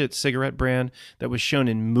bullshit cigarette brand that was shown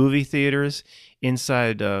in movie theaters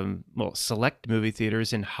inside, select movie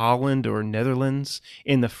theaters in Holland or Netherlands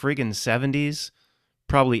in the friggin' 70s.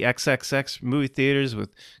 Probably XXX movie theaters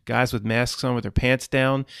with guys with masks on with their pants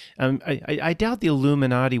down. I doubt the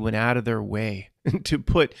Illuminati went out of their way to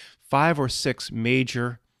put 5 or 6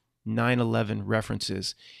 major 9/11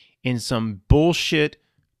 references in some bullshit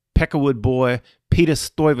Peckerwood Boy Peter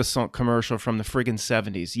Stuyvesant commercial from the friggin'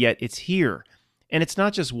 70s. Yet it's here. And it's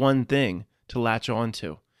not just one thing to latch on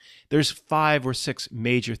to. There's 5 or 6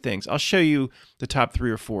 major things. I'll show you the top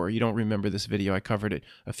 3 or 4. You don't remember this video. I covered it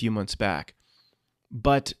a few months back.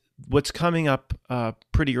 But what's coming up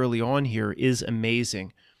pretty early on here is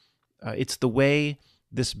amazing. It's the way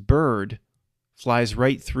this bird flies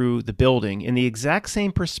right through the building in the exact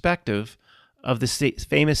same perspective of the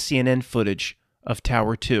famous CNN footage of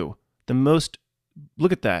Tower 2.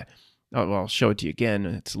 Look at that. Oh, well, I'll show it to you again.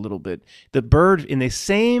 It's a little bit. The bird in the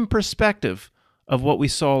same perspective of what we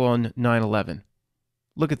saw on 9/11.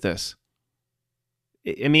 Look at this.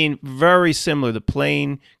 I mean, very similar. The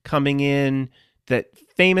plane coming in, that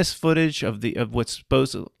famous footage of what's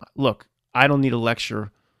supposed to... Look, I don't need a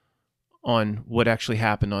lecture on what actually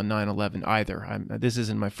happened on 9/11 either. This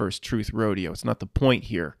isn't my first truth rodeo. It's not the point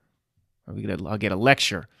here. I'll get a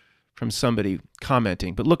lecture from somebody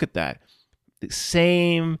commenting. But look at that. The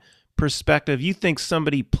same perspective. You think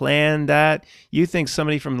somebody planned that? You think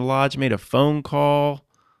somebody from the lodge made a phone call?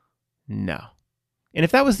 No. And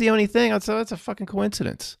if that was the only thing, I'd say that's a fucking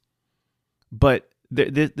coincidence. But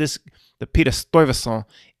the Peter Stuyvesant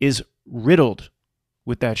is riddled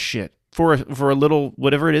with that shit. For a little,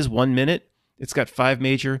 whatever it is, 1 minute, it's got 5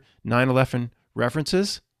 major 9/11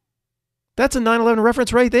 references. That's a 9/11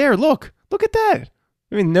 reference right there. Look at that.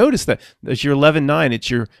 I mean, notice that. It's your 11/9. It's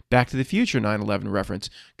your Back to the Future 9/11 reference.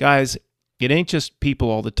 Guys, it ain't just people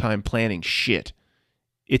all the time planning shit.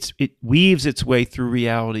 It weaves its way through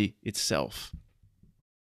reality itself.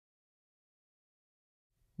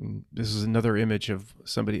 This is another image of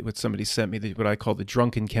what somebody sent me, what I call the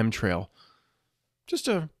drunken chemtrail. Just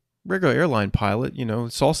a regular airline pilot,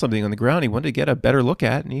 saw something on the ground he wanted to get a better look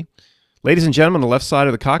at, and ladies and gentlemen on the left side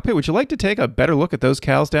of the cockpit, would you like to take a better look at those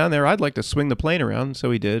cows down there? I'd like to swing the plane around.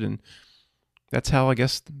 So he did, and that's how I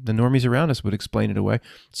guess the normies around us would explain it away.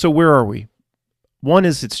 So where are we? One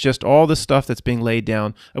is it's just all the stuff that's being laid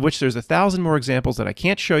down, of which there's 1,000 more examples that I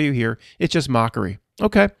can't show you here. It's just mockery.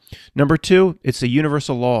 Okay. Number 2, it's a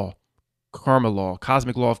universal law, karma law,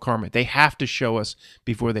 cosmic law of karma. They have to show us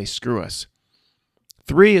before they screw us.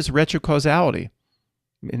 3 is retrocausality.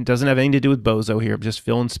 It doesn't have anything to do with bozo here, just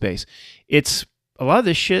fill in space. It's a lot of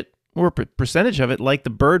this shit, or a percentage of it, like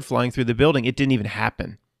the bird flying through the building, it didn't even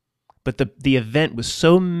happen. But the event was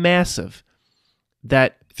so massive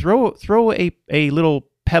that throw a little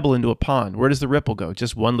pebble into a pond. Where does the ripple go?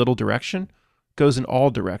 Just one little direction? It goes in all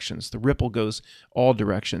directions. The ripple goes all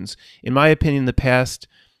directions. In my opinion, the past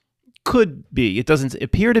could be, it doesn't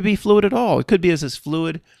appear to be fluid at all. It could be as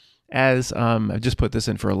fluid as, I just put this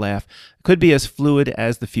in for a laugh, could be as fluid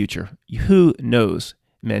as the future. Who knows?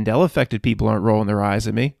 Mandela affected people aren't rolling their eyes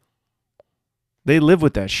at me. They live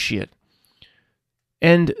with that shit.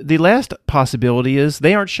 And the last possibility is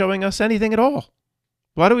they aren't showing us anything at all.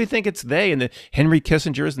 Why do we think it's they and the Henry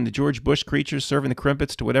Kissingers and the George Bush creatures serving the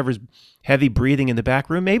crimpets to whatever's heavy breathing in the back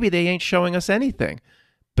room? Maybe they ain't showing us anything.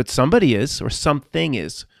 But somebody is, or something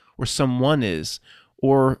is, or someone is,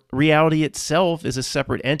 or reality itself is a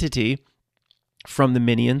separate entity from the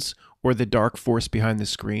minions or the dark force behind the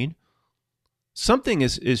screen. Something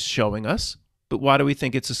is showing us, but why do we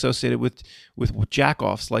think it's associated with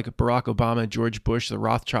jack-offs like Barack Obama, George Bush, the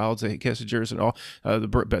Rothschilds, the Kissingers, and all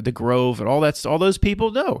the Grove and all those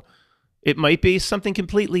people? No, it might be something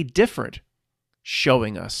completely different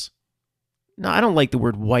showing us. No, I don't like the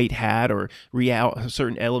word white hat or a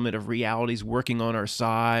certain element of realities working on our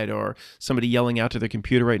side, or somebody yelling out to their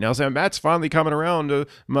computer right now saying, Matt's finally coming around to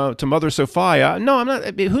Mother Sophia. No, I'm not.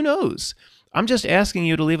 I mean, who knows? I'm just asking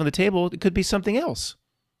you to leave on the table. It could be something else.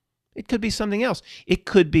 It could be something else. It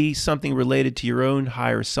could be something related to your own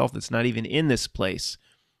higher self that's not even in this place.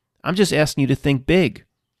 I'm just asking you to think big.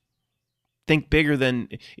 Think bigger than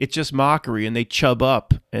it's just mockery, and they chub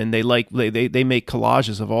up and they make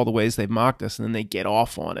collages of all the ways they've mocked us, and then they get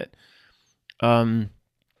off on it.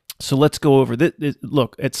 So let's go over this.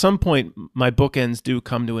 Look, at some point, my bookends do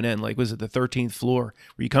come to an end. Like, was it the 13th floor,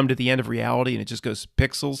 where you come to the end of reality and it just goes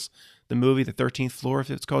pixels? The movie, the 13th floor, if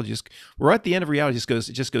it's called, we're at the end of reality. It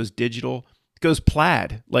just goes digital. It goes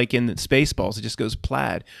plaid, like in Spaceballs. It just goes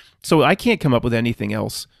plaid. So I can't come up with anything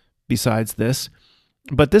else besides this.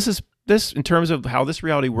 But this in terms of how this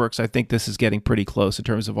reality works, I think this is getting pretty close in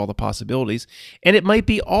terms of all the possibilities. And it might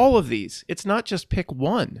be all of these. It's not just pick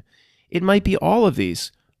one. It might be all of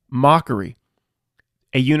these. Mockery.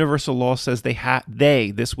 A universal law says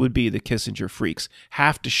this would be the Kissinger freaks,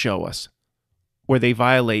 have to show us, or they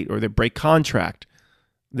violate or they break contract.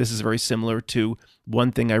 This is very similar to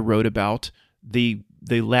one thing I wrote about, the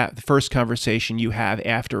first conversation you have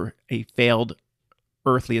after a failed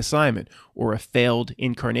earthly assignment or a failed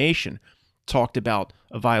incarnation. Talked about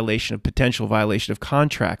a potential violation of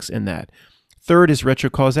contracts in that. Third is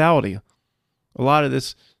retrocausality. A lot of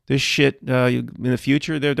this shit in the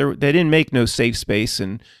future, they didn't make no Safe Space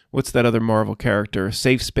and what's that other Marvel character?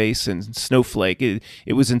 Safe Space and Snowflake.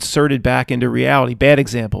 It was inserted back into reality. Bad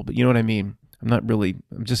example, but you know what I mean. I'm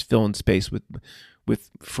just filling space with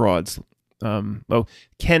frauds.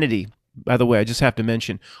 Kennedy, by the way, I just have to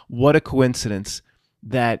mention, what a coincidence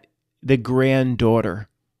that the granddaughter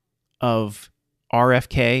of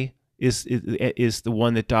RFK is the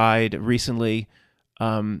one that died recently.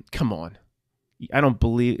 Come on. I don't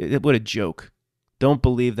believe it. What a joke. Don't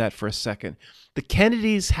believe that for a second. The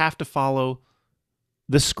Kennedys have to follow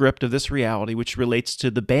the script of this reality, which relates to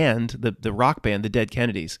the band, the rock band, the Dead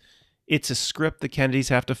Kennedys. It's a script the Kennedys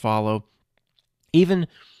have to follow. Even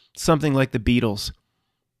something like the Beatles.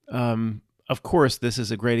 Of course, this is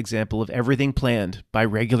a great example of everything planned by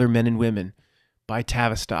regular men and women, by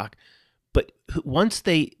Tavistock. But once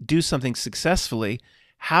they do something successfully,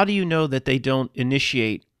 how do you know that they don't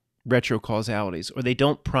initiate retrocausalities, or they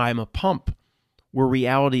don't prime a pump where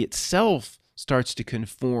reality itself starts to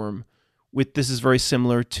conform with? This is very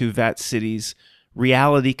similar to Vat City's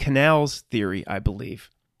reality canals theory, I believe.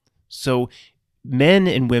 So men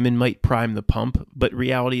and women might prime the pump, but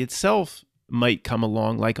reality itself might come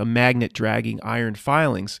along like a magnet dragging iron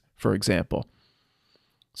filings, for example.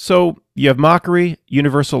 So you have mockery,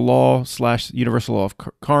 universal law / universal law of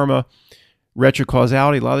karma,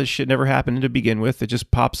 retrocausality. A lot of this shit never happened to begin with. It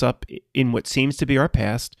just pops up in what seems to be our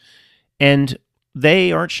past, and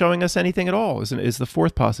they aren't showing us anything at all, is the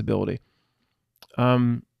fourth possibility.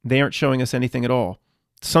 They aren't showing us anything at all.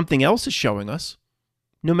 Something else is showing us,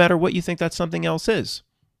 no matter what you think that something else is.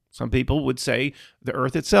 Some people would say the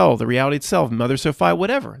earth itself, the reality itself, Mother Sophia,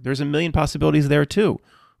 whatever. There's a million possibilities there too.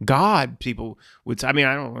 God, people would say, I mean,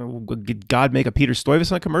 I don't know, did God make a Peter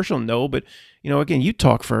Stuyvesant commercial? No, but again, you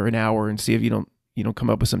talk for an hour and see if you don't come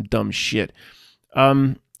up with some dumb shit.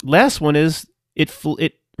 Last one is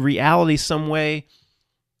reality some way.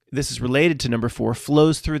 This is related to number 4,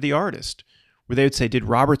 flows through the artist, where they would say, did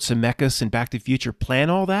Robert Zemeckis in Back to the Future plan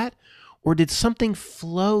all that, or did something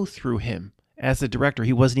flow through him as the director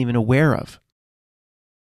he wasn't even aware of?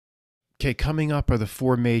 Okay, coming up are the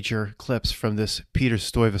 4 major clips from this Peter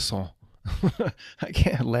Stuyvesant. I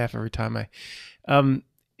can't laugh every time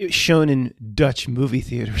it's shown in Dutch movie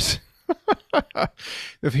theaters.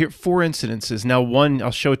 Here 4 incidences. Now one,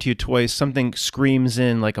 I'll show it to you twice. Something screams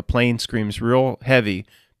in like a plane screams real heavy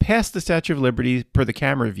past the Statue of Liberty per the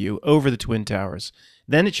camera view over the Twin Towers.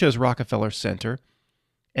 Then it shows Rockefeller Center.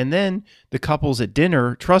 And then the couples at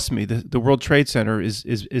dinner, trust me, the World Trade Center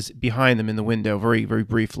is behind them in the window very, very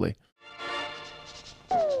briefly.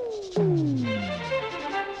 Good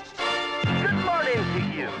morning to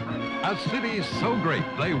you. A city so great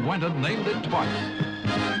they went and named it twice.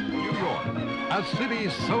 New York. A city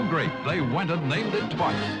so great they went and named it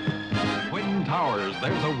twice. Twin Towers,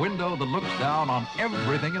 there's a window that looks down on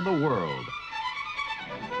everything in the world.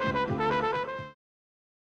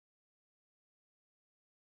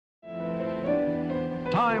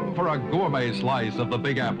 Time for a gourmet slice of the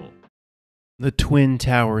Big Apple. The Twin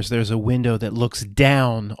Towers, there's a window that looks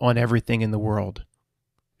down on everything in the world,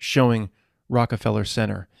 showing Rockefeller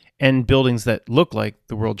Center. And buildings that look like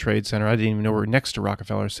the World Trade Center, I didn't even know were next to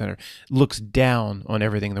Rockefeller Center, looks down on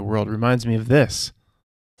everything in the world. Reminds me of this.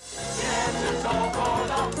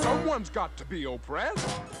 Someone's got to be oppressed.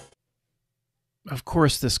 Of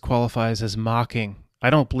course, this qualifies as mocking. I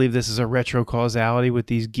don't believe this is a retro causality with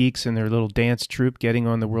these geeks and their little dance troupe getting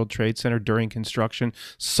on the World Trade Center during construction.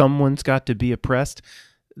 Someone's got to be oppressed.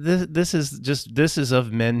 This is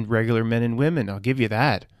of men, regular men and women. I'll give you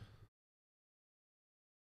that.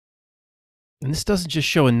 And this doesn't just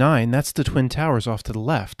show a 9. That's the Twin Towers off to the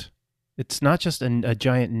left. It's not just a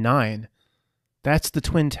giant 9. That's the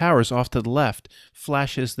Twin Towers off to the left.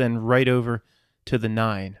 Flashes then right over to the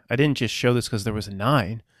 9. I didn't just show this because there was a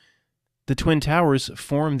 9. The Twin Towers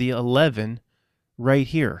form the 11 right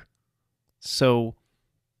here. So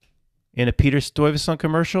in a Peter Stuyvesant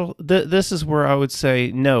commercial, this is where I would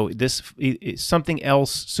say, no, something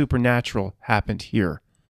else supernatural happened here.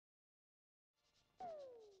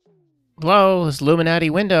 Hello, this is Illuminati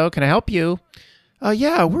Window. Can I help you?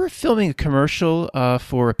 Yeah, we're filming a commercial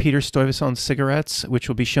for Peter Stuyvesant cigarettes, which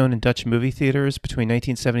will be shown in Dutch movie theaters between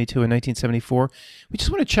 1972 and 1974. We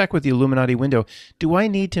just want to check with the Illuminati Window. Do I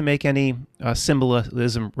need to make any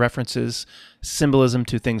symbolism references, symbolism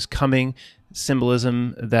to things coming,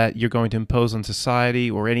 symbolism that you're going to impose on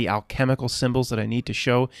society, or any alchemical symbols that I need to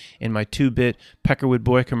show in my 2-bit Peckerwood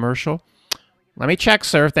Boy commercial? Let me check,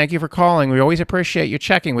 sir. Thank you for calling. We always appreciate you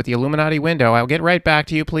checking with the Illuminati Window. I'll get right back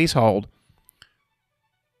to you. Please hold.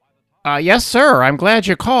 Yes, sir. I'm glad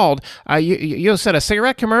you called. You said a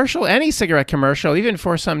cigarette commercial? Any cigarette commercial, even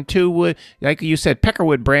for some 2-wood, like you said,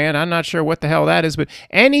 Peckerwood brand. I'm not sure what the hell that is, but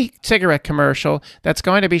any cigarette commercial that's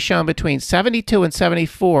going to be shown between 72 and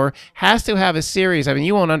 74 has to have a series. I mean,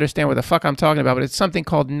 you won't understand what the fuck I'm talking about, but it's something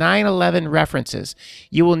called 9/11 references.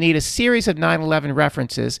 You will need a series of 9/11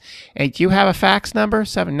 references. And do you have a fax number?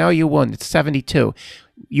 No, you won't. It's 72.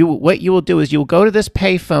 What you will do is you will go to this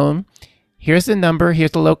payphone. Here's the number. Here's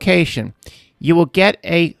the location. You will get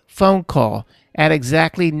a phone call at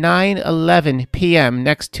exactly 9:11 p.m.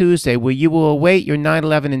 next Tuesday, where you will await your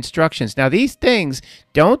 9/11 instructions. Now, these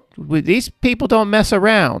people don't mess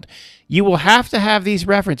around. You will have to have these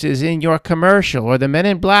references in your commercial, or the Men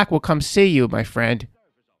in Black will come see you, my friend.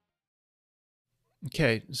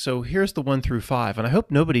 Okay, so here's the 1 through 5, and I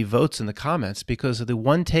hope nobody votes in the comments, because the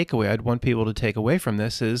one takeaway I'd want people to take away from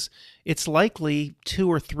this is it's likely 2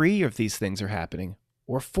 or 3 of these things are happening,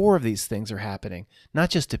 or 4 of these things are happening,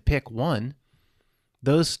 not just to pick one.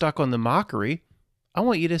 Those stuck on the mockery, I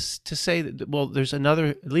want you to say that, well, there's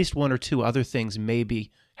at least 1 or 2 other things may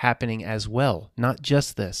be happening as well, not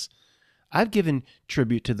just this. I've given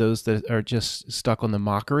tribute to those that are just stuck on the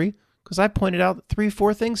mockery, because I pointed out 3 or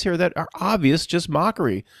 4 things here that are obvious, just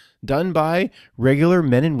mockery, done by regular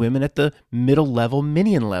men and women at the middle level,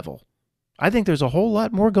 minion level. I think there's a whole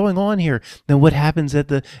lot more going on here than what happens at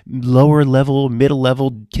the lower level, middle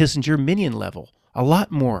level, Kissinger minion level. A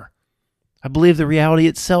lot more. I believe the reality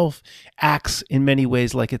itself acts in many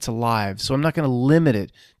ways like it's alive, so I'm not going to limit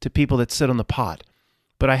it to people that sit on the pot.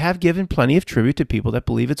 But I have given plenty of tribute to people that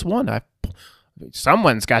believe it's one.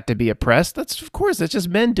 Someone's got to be oppressed. That's just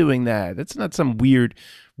men doing that. That's not some weird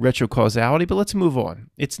retrocausality, but let's move on.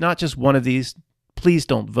 It's not just one of these. Please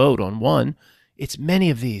don't vote on one. It's many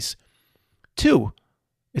of these. 2,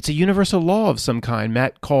 it's a universal law of some kind.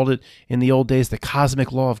 Matt called it in the old days the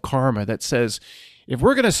cosmic law of karma that says, if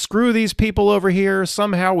we're going to screw these people over here,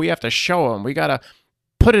 somehow we have to show them. We got to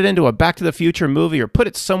put it into a Back to the Future movie, or put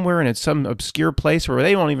it somewhere in some obscure place where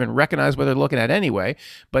they don't even recognize what they're looking at anyway.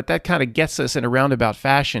 But that kind of gets us in a roundabout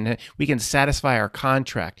fashion. We can satisfy our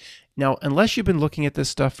contract. Now, unless you've been looking at this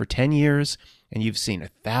stuff for 10 years and you've seen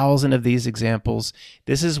 1,000 of these examples,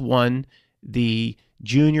 this is one the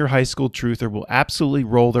junior high school truther will absolutely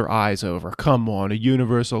roll their eyes over. Come on, a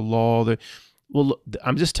universal law. Well,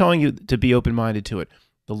 I'm just telling you to be open-minded to it.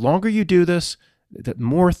 The longer you do this, the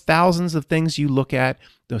more thousands of things you look at,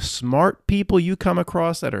 the smart people you come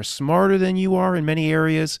across that are smarter than you are in many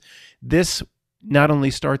areas, this not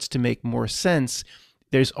only starts to make more sense,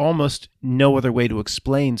 there's almost no other way to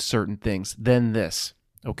explain certain things than this,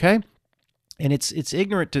 okay? And it's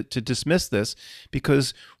ignorant to dismiss this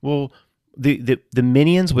because, well, the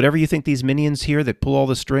minions, whatever you think these minions here that pull all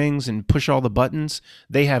the strings and push all the buttons,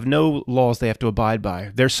 they have no laws they have to abide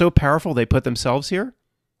by. They're so powerful they put themselves here?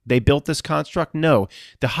 They built this construct? No.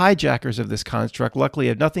 The hijackers of this construct luckily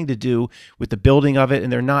have nothing to do with the building of it,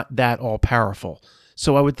 and they're not that all-powerful.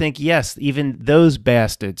 So I would think, yes, even those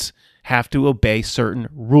bastards have to obey certain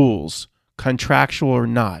rules, contractual or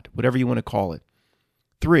not, whatever you want to call it.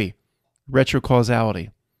 3, retrocausality.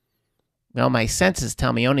 Well, my senses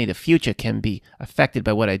tell me only the future can be affected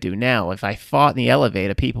by what I do now. If I fought in the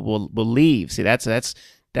elevator, people will leave. See, that's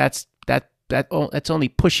only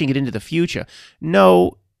pushing it into the future.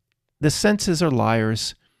 No. The senses are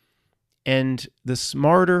liars, and the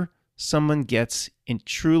smarter someone gets in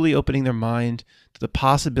truly opening their mind to the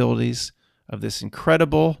possibilities of this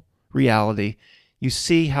incredible reality, you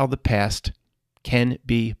see how the past can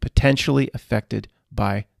be potentially affected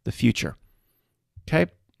by the future.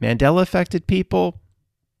 Okay? Mandela affected people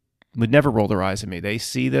would never roll their eyes at me. They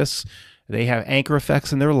see this, they have anchor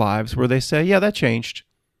effects in their lives where they say, yeah, that changed.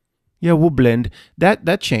 Yeah, we'll blend.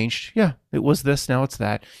 That changed. Yeah, it was this, now it's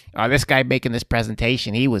that. This guy making this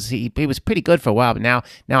presentation, he was pretty good for a while, but now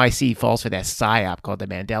I see he falls for that psyop called the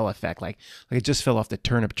Mandela effect. Like it just fell off the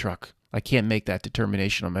turnip truck. I can't make that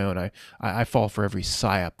determination on my own. I fall for every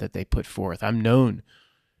psyop that they put forth. I'm known.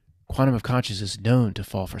 Quantum of Consciousness is known to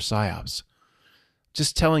fall for psyops.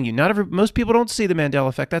 Just telling you, most people don't see the Mandela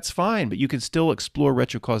effect. That's fine, but you can still explore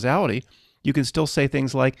retrocausality. You can still say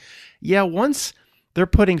things like, yeah, once they're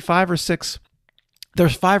putting there's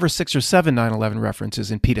 5 or 6 or 7 9/11 references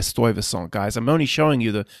in Peter Stuyvesant, guys. I'm only showing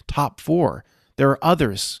you the top 4. There are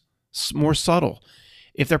others, more subtle.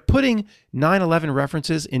 If they're putting 9/11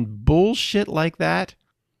 references in bullshit like that,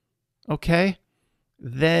 okay,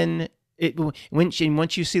 then once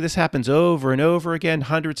you see this happens over and over again,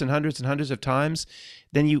 hundreds and hundreds and hundreds of times,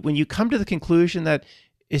 then when you come to the conclusion that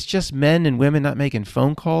it's just men and women not making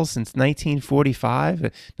phone calls since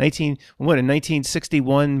 1945,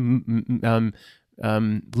 1961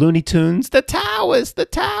 Looney Tunes, the towers,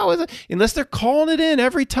 unless they're calling it in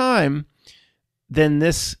every time, then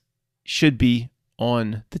this should be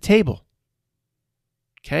on the table.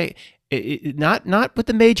 Okay? Not with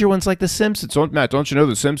the major ones like The Simpsons. Matt, don't you know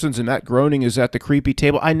The Simpsons and Matt Groening is at the creepy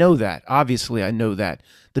table? I know that. Obviously, I know that.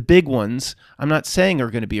 The big ones, I'm not saying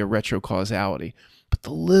are going to be a retrocausality. But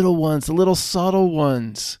the little ones, the little subtle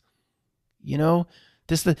ones,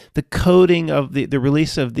 just the coding of the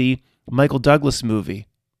release of the Michael Douglas movie,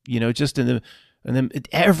 just and then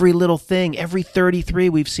every little thing, every 33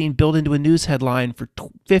 we've seen built into a news headline for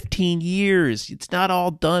 15 years. It's not all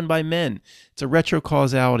done by men. It's a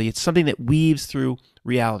retrocausality. It's something that weaves through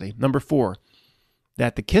reality. Number 4,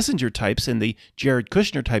 that the Kissinger types and the Jared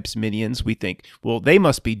Kushner types minions, we think, well, they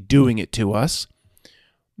must be doing it to us.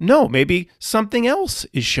 No, maybe something else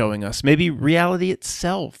is showing us. Maybe reality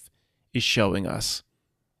itself is showing us.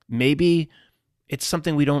 Maybe it's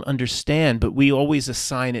something we don't understand, but we always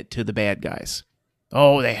assign it to the bad guys.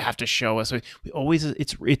 Oh, they have to show us.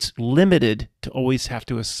 It's limited to always have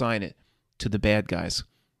to assign it to the bad guys.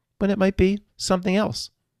 But it might be something else,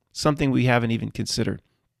 something we haven't even considered.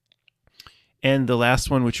 And the last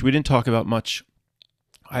one, which we didn't talk about much,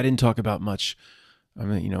 I didn't talk about much. I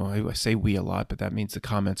mean, I say we a lot, but that means the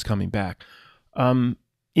comments coming back,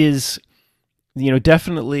 is,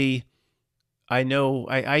 definitely, I know,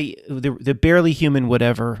 the barely human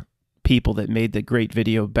whatever people that made the great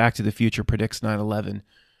video, Back to the Future Predicts 9/11,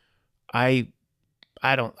 I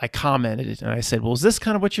commented it and I said, well, is this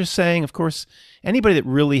kind of what you're saying? Of course, anybody that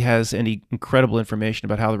really has any incredible information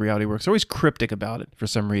about how the reality works, they're always cryptic about it for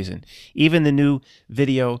some reason. Even the new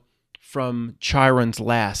video from Chiron's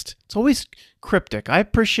Last, it's always cryptic. I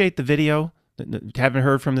appreciate the video. Haven't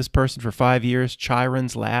heard from this person for 5 years,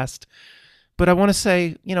 Chiron's Last. But I want to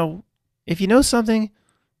say, if you know something,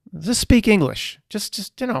 just speak English.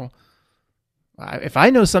 Just if I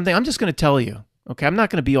know something, I'm just going to tell you. Okay, I'm not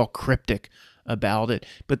going to be all cryptic about it.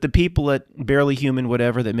 But the people at Barely Human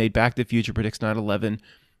Whatever that made Back to the Future Predicts 9/11,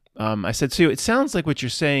 I said, so it sounds like what you're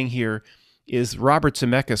saying here is Robert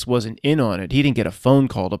Zemeckis wasn't in on it. He didn't get a phone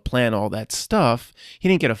call to plan all that stuff. He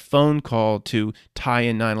didn't get a phone call to tie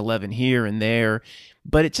in 9/11 here and there.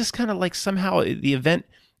 But it just kind of like somehow the event,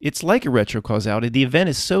 it's like a retrocausality. The event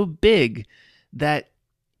is so big that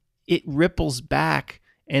it ripples back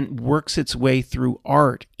and works its way through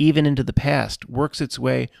art, even into the past, works its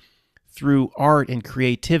way through art and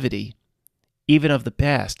creativity, even of the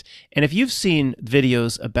past. And if you've seen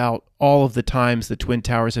videos about all of the times the Twin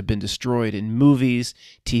Towers have been destroyed in movies,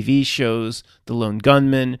 TV shows, The Lone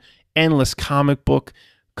Gunman, endless comic book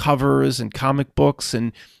covers and comic books,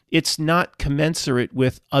 and it's not commensurate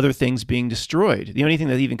with other things being destroyed. The only thing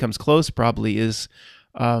that even comes close probably is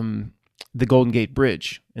the Golden Gate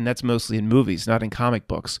Bridge, and that's mostly in movies, not in comic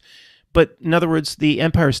books. But in other words, the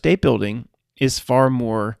Empire State Building is far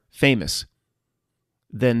more famous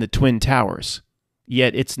than the Twin Towers,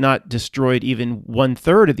 yet it's not destroyed even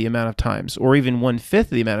 1/3 of the amount of times, or even 1/5 of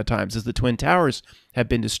the amount of times as the Twin Towers have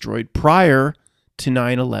been destroyed prior to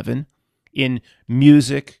 9/11 in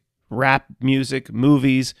music, rap music,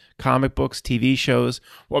 movies, comic books, TV shows.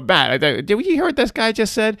 Well, Matt, did you hear what this guy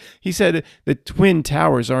just said? He said the Twin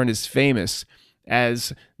Towers aren't as famous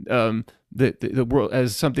as the world,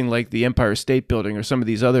 as something like the Empire State Building or some of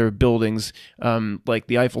these other buildings like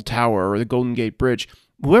the Eiffel Tower or the Golden Gate Bridge.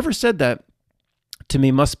 Whoever said that to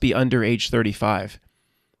me, must be under age 35.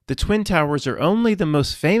 The Twin Towers are only the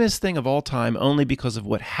most famous thing of all time only because of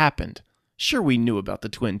what happened. Sure, we knew about the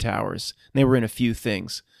Twin Towers. They were in a few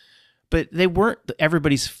things. But they weren't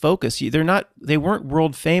everybody's focus. They weren't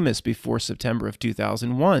world famous before September of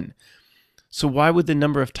 2001. So why would the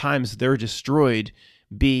number of times they're destroyed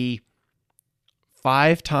be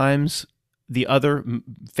 5 times the other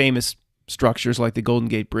famous structures like the Golden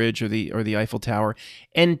Gate Bridge or the Eiffel Tower,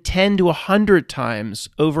 and 10 to 100 times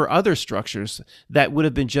over other structures that would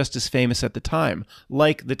have been just as famous at the time,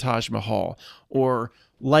 like the Taj Mahal or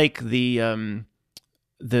like the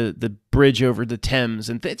bridge over the Thames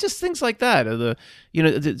and just things like that. Or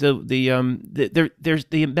there's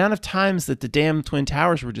the amount of times that the damn Twin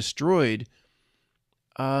Towers were destroyed.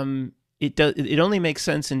 It only makes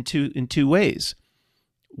sense in two ways.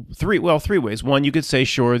 Three ways. One, you could say,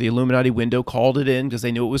 sure, the Illuminati window called it in because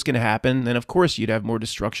they knew it was going to happen. Then, of course, you'd have more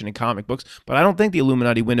destruction in comic books. But I don't think the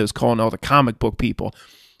Illuminati window is calling all the comic book people.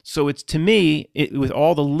 So it's, to me, with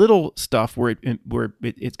all the little stuff where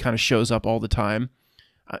it kind of shows up all the time.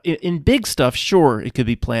 In big stuff, sure, it could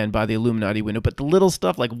be planned by the Illuminati window. But the little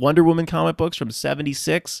stuff like Wonder Woman comic books from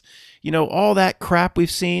 '76, all that crap we've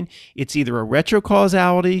seen, it's either a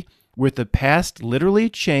retrocausality where the past literally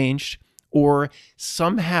changed, or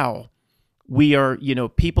somehow we are,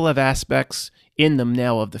 people have aspects in them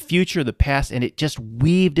now of the future, the past, and it just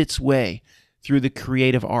weaved its way through the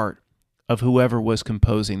creative art of whoever was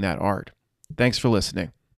composing that art. Thanks for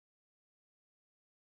listening.